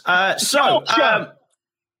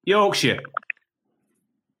 Yorkshire.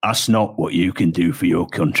 That's not what you can do for your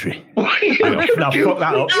country. Hang on. No, fuck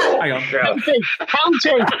that up. Hang on.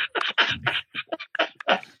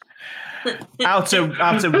 How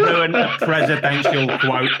to ruin a presidential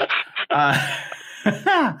quote.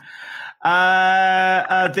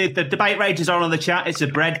 The debate rage is on the chat. It's a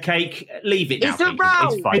bread cake. Leave it now. It's a roll.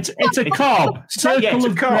 It's fine. It's a cob. Circle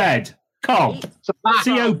of bread. Cob.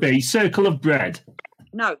 C-O-B. Circle of bread.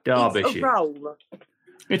 No, Derbyshire. it's a roll.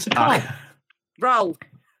 It's a cob. Roll.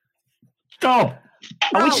 Cob.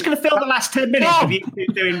 Are we just going to fill the last 10 minutes of you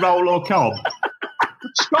doing roll or cob?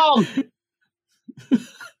 Scone.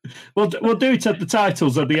 We'll do it at the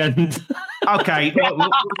titles at the end. Okay. We'll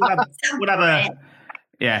have a...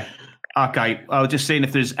 Yeah. Okay. I was just seeing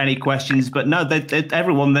if there's any questions, but no,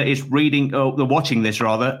 everyone that is reading or watching this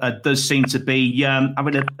rather does seem to be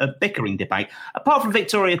having a bickering debate. Apart from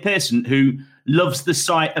Victoria Pearson, who loves the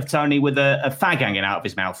sight of Tony with a fag hanging out of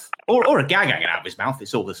his mouth or a gag hanging out of his mouth.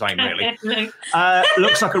 It's all the same, really.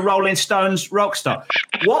 Looks like a Rolling Stones rock star.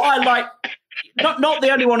 What I like, not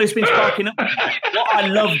the only one who's been sparking up. What I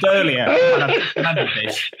loved earlier, and I remember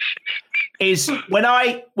this, is when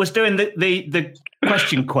I was doing the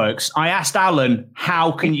question quirks, I asked Alan,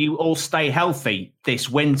 how can you all stay healthy this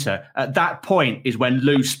winter? At that point is when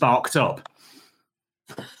Lou sparked up.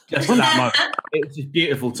 Just at that moment. It was just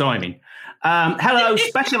beautiful timing.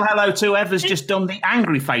 Special hello to whoever's just done the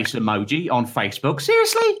angry face emoji on Facebook.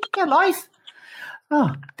 Seriously? Get life.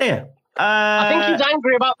 Oh, dear. I think he's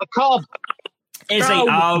angry about the cob. Is he?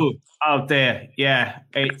 Oh, dear. Yeah.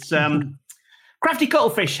 It's Crafty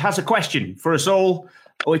Cuttlefish has a question for us all,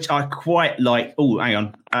 which I quite like. Oh, hang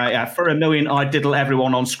on. For $1 million, I'd diddle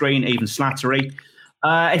everyone on screen, even Slattery.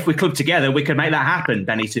 If we club together, we could make that happen,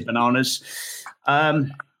 Benny to Bananas.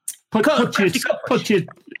 Put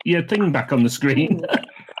your thing back on the screen.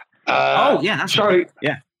 Yeah, that's sorry.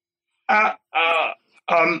 Yeah.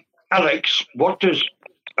 Alex, what does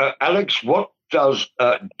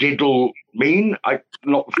diddle mean? I'm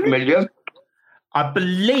not familiar. I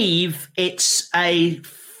believe it's a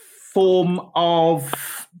form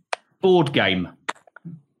of board game,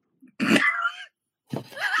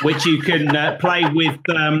 which you can play with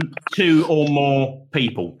 2 or more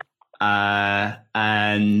people.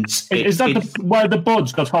 And is that where the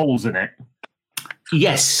board's got holes in it?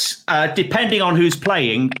 Yes. Depending on who's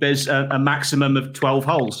playing, there's a maximum of 12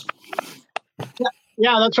 holes.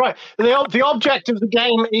 Yeah, that's right. The object of the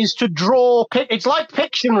game is to draw. It's like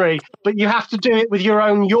Pictionary, but you have to do it with your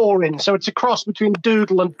own urine. So it's a cross between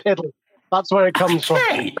doodle and piddle. That's where it comes from.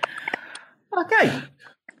 Okay.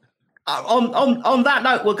 On that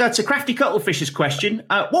note, we'll go to Crafty Cuttlefish's question.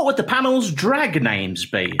 What would the panel's drag names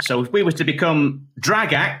be? So if we were to become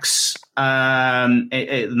Dragax,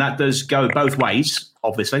 that does go both ways,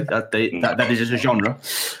 obviously. That is a genre.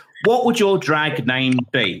 What would your drag name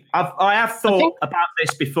be? I have thought about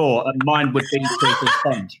this before, and mine would be Treacle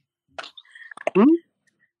Sponge.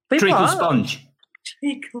 Treacle Sponge.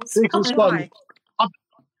 Treacle Sponge.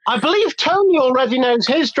 I believe Tony already knows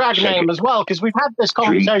his drag name as well, because we've had this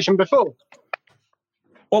conversation before.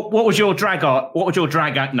 What would your drag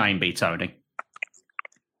name be, Tony?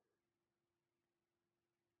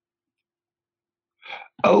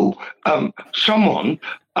 Someone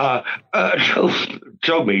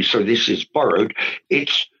told me, so this is borrowed.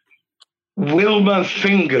 It's Wilma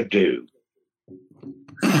Fingerdo.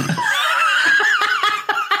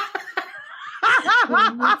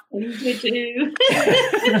 I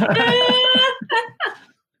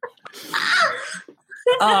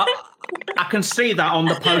can see that on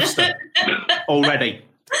the poster already.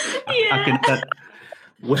 Yeah.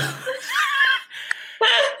 With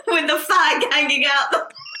the fag hanging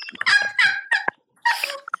out.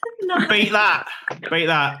 Beat that.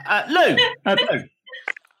 Lou.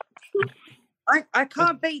 I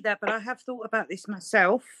can't beat that, but I have thought about this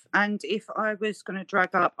myself. And if I was going to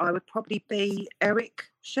drag up, I would probably be Eric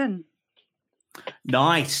Shen.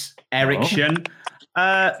 Nice, Ericsson.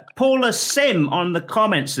 Paula Sim on the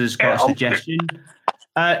comments has got a suggestion.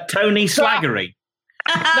 Tony Slaggery.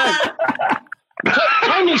 No.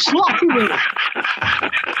 Tony Slaggery.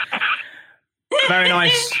 Very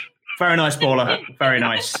nice, Paula. Very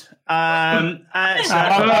nice. I'll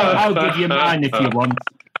give you mine if you want.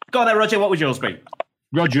 Go on there, Roger. What would yours be?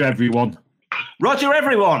 Roger, everyone. Roger,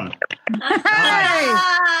 everyone.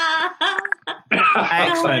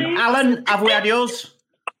 Excellent. Alan, have we had yours?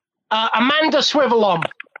 Amanda Swivelon.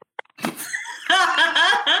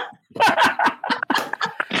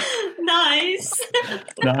 Nice.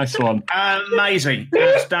 Nice one. Amazing.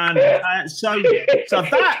 Outstanding. So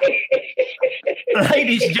that,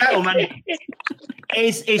 ladies and gentlemen,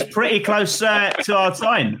 is pretty close to our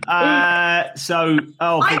time.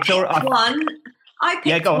 I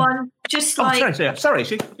picked one. Just like sorry.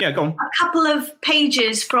 Yeah, go on. A couple of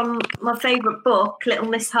pages from my favourite book, Little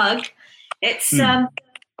Miss Hug. It's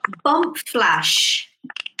Bump Flash.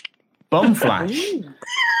 Bump Flash.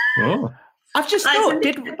 Oh. I've just thought,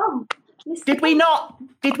 did we not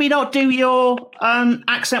do your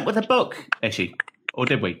accent with a book, Ishi? Or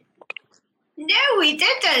did we? No, we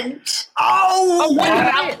didn't. Oh,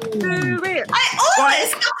 I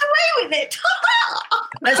almost got away with it.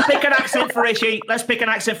 Let's pick an accent for Ishi.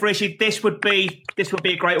 This would be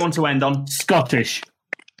a great one to end on. Scottish.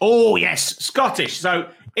 Oh yes, Scottish. So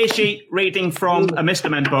Ishi reading from a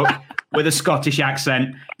Mr. Men book with a Scottish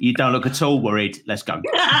accent. You don't look at all worried. Let's go.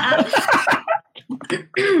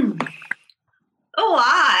 Oh,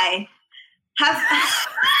 I have.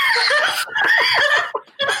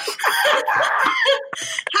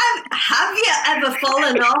 Have you ever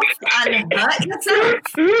fallen off and hurt yourself?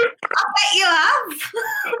 I bet you have.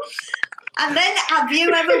 And then have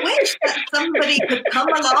you ever wished that somebody could come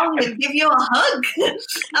along and give you a hug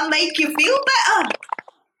and make you feel better?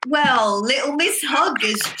 Well, Little Miss Hug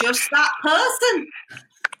is just that person.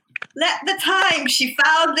 Let the time she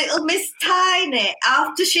found Little Miss Tiny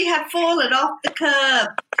after she had fallen off the curb.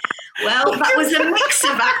 Well, that was a mix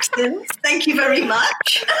of accents. Thank you very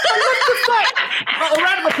much. A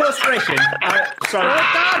round of applause for Ishi. Sorry.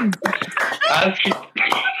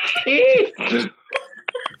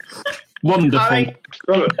 Wonderful.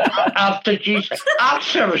 After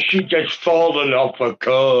she gets fallen off a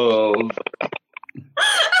curve.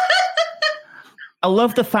 I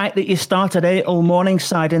love the fact that you started out all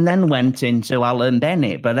Morningside and then went into Alan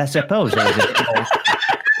Bennett, but I suppose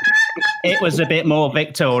it was a bit more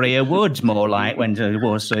Victoria Woods, more like when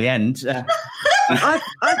towards the end. I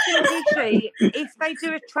think Ishi, if they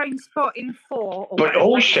do a train spot in 4, but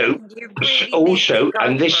also,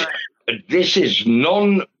 and this is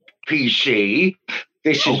non-PC.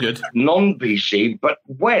 This is good. Non-PC, but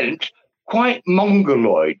went quite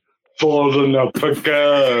mongoloid, fallen up a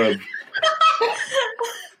curb.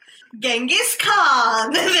 Genghis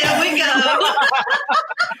Khan. There we go.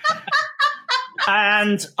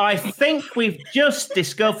 And I think we've just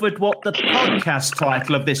discovered what the podcast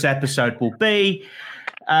title of this episode will be.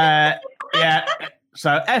 So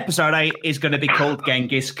episode 8 is going to be called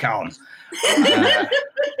Genghis Khan.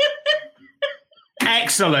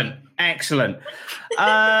 Excellent.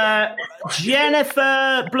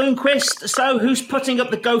 Jennifer Bloomquist. So who's putting up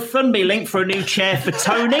the GoFundMe link for a new chair for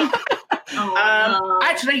Tony?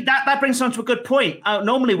 Actually, that brings us on to a good point.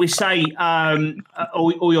 Normally we say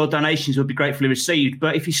all your donations would be gratefully received,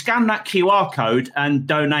 but if you scan that QR code and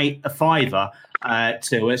donate a $5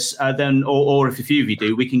 to us, then or if a few of you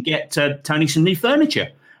do, we can get Tony some new furniture.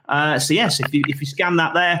 So yes, if you scan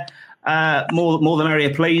that there, more the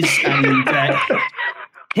merrier, please. And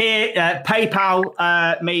here,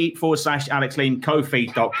 PayPal me /Alex Leam,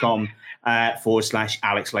 Ko-fi.com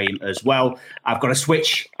 /Alex Leam as well. I've got to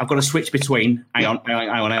switch between. Hang on. There we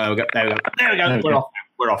go.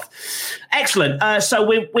 We're off. Excellent. So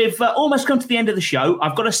we've almost come to the end of the show.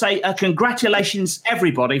 I've got to say congratulations,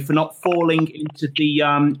 everybody, for not falling into the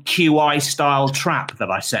QI style trap that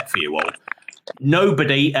I set for you all.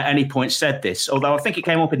 Nobody at any point said this, although I think it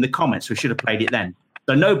came up in the comments. We should have played it then.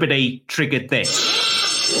 So nobody triggered this.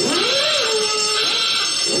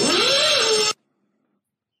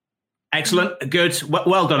 Excellent. Good.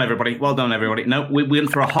 Well done, everybody. No, we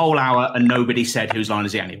went for a whole hour and nobody said whose line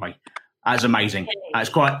is it anyway. That's amazing. That's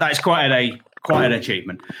quite an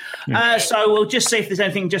achievement. So we'll just see if there's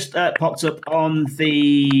anything just popped up on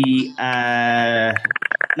the.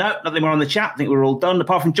 No, nothing more on the chat. I think we're all done.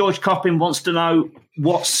 Apart from George Coppin wants to know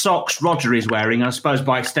what socks Roger is wearing. I suppose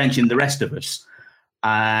by extension the rest of us.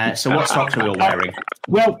 So what socks are we all wearing?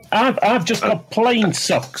 Well, I've just got plain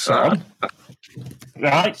socks on.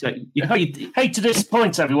 Right. So, hate to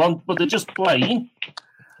disappoint everyone, but they're just plain.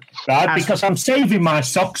 Right, because I'm saving my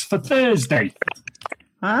socks for Thursday.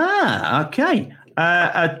 Ah, okay.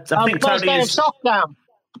 I think first Tony day of is... sock down.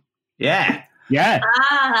 Yeah. Yeah.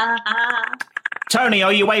 Tony,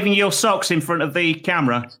 are you waving your socks in front of the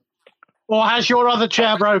camera? Or has your other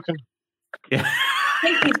chair broken? Yeah. I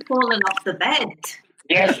think he's fallen off the bed.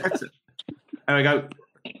 Yes. There we go.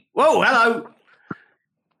 Whoa, hello.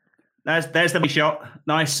 There's the shot.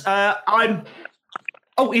 Nice.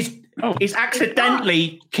 He's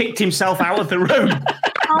accidentally kicked himself out of the room.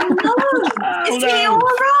 Oh no! Is he all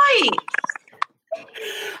right?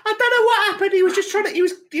 I don't know what happened. He was just trying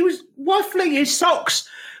to. He was waffling his socks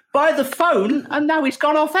by the phone, and now he's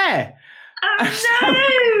gone off air. Oh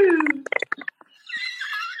no!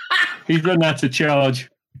 He's run out of charge.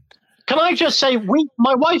 Can I just say,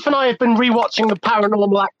 my wife and I have been rewatching the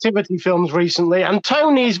Paranormal Activity films recently, and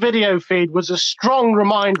Tony's video feed was a strong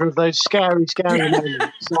reminder of those scary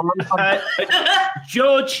moments. So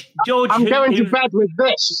George, I'm going to bed with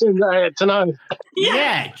this tonight.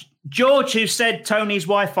 Yeah. George, who said Tony's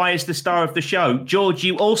Wi-Fi is the star of the show. George,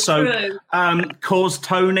 you also caused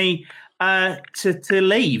Tony to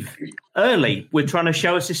leave early with trying to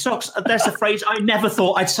show us his socks. That's a phrase I never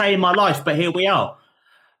thought I'd say in my life, but here we are.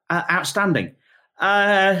 Outstanding.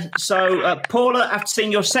 So, Paula, after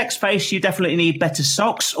seeing your sex face, you definitely need better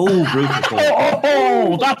socks. Oh, brutal.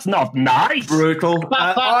 Oh, that's not nice. Brutal.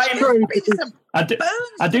 That's true.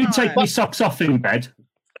 I do take my socks off in bed.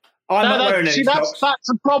 I'm not wearing any socks. That's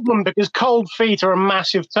a problem because cold feet are a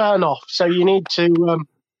massive turn-off. So you need to...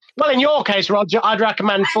 well, in your case, Roger, I'd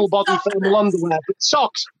recommend full-body thermal underwear, but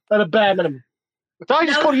socks at a bare minimum. Did I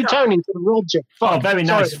just call you Tony instead of Roger? Oh, very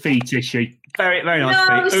nice feet, is she? Very, very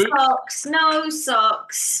nice feet. No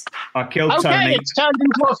socks. I killed Tony. Tony. It's turned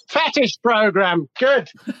into a fetish program. Good.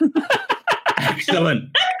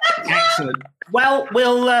 Excellent. Well,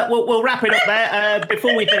 we'll wrap it up there.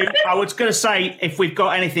 Before we do, I was going to say, if we've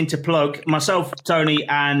got anything to plug, myself, Tony,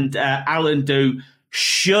 and Alan do.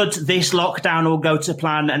 Should this lockdown all go to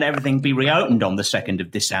plan and everything be reopened on the 2nd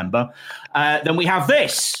of December, then we have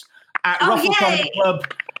this at Ruffle Comedy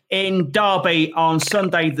Club in Derby on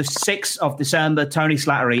Sunday, the 6th of December. Tony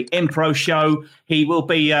Slattery Impro Show. He will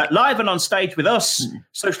be live and on stage with us,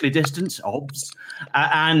 socially distanced, obs.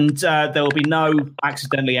 And there will be no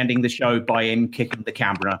accidentally ending the show by him kicking the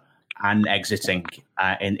camera and exiting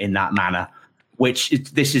in that manner.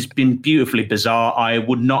 This has been beautifully bizarre. I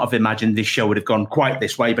would not have imagined this show would have gone quite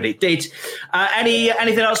this way, but it did.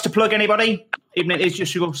 Anything else to plug, anybody? Even if it's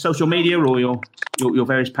just your social media or your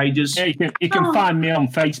various pages? Yeah, you can find me on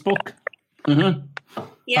Facebook. Mm-hmm.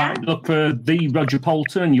 Yeah. Look for The Roger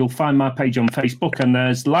Poulter and you'll find my page on Facebook, and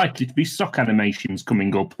there's likely to be sock animations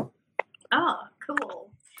coming up. Oh, cool.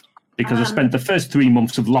 Because I spent the first 3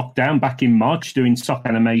 months of lockdown back in March doing sock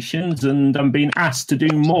animations, and I'm being asked to do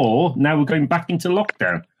more. Now we're going back into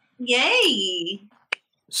lockdown. Yay.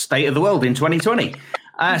 State of the world in 2020.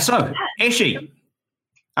 So, Ishi,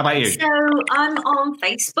 how about you? So I'm on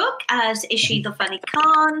Facebook as Ishi the Funny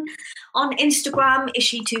Khan, on Instagram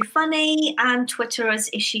Ishi2Funny, and Twitter as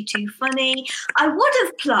Ishi2Funny. I would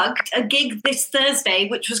have plugged a gig this Thursday,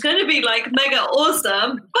 which was going to be like mega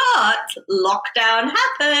awesome, but lockdown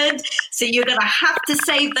happened, so you're going to have to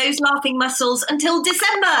save those laughing muscles until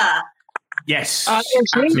December. Yes.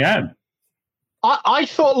 Yeah. I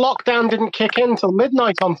thought lockdown didn't kick in until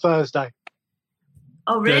midnight on Thursday.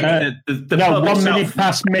 Oh, really? No, 1 minute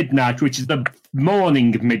past midnight, which is the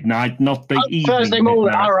morning of midnight, not the evening. Thursday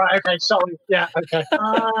morning. All right. Okay. Sorry. Yeah. Okay.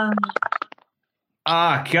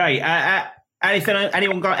 Okay.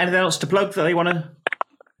 Anyone got anything else to plug that they want to?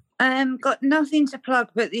 Got nothing to plug,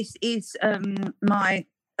 but this is my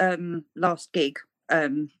last gig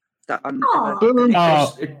that I'm.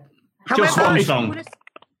 Just one song.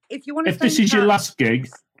 If this is your last gig.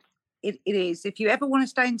 It is. If you ever want to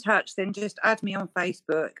stay in touch, then just add me on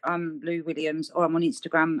Facebook. I'm Lou Williams, or I'm on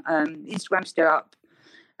Instagram. Instagram's still up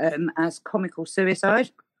as Comical Suicide.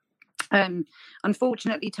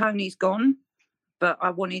 Unfortunately, Tony's gone, but I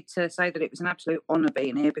wanted to say that it was an absolute honour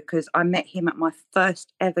being here because I met him at my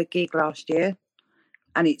first ever gig last year,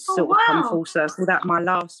 and it's sort of come full circle. That my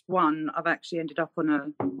last one, I've actually ended up on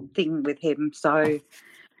a thing with him. So.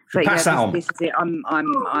 But Pass that on. This is it. I'm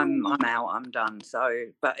out. I'm done. So,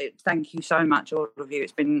 but thank you so much, all of you.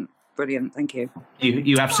 It's been brilliant. Thank you.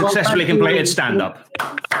 You have successfully completed stand-up.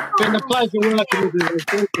 It's been a pleasure working with you.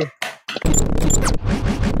 Thank you.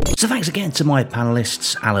 So thanks again to my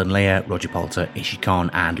panellists, Alan Lear, Roger Poulter, Ishi Khan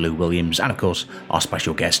and Lou Williams, and of course our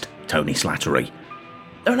special guest, Tony Slattery.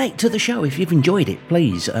 Donate to the show if you've enjoyed it,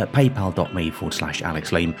 please.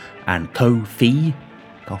 paypal.me/Alex Leam and Ko-fi,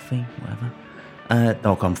 coffee, whatever.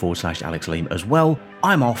 patreon.com/Alex Leam as well.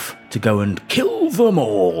 I'm off to go and kill them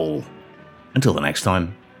all. Until the next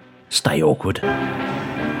time, stay awkward.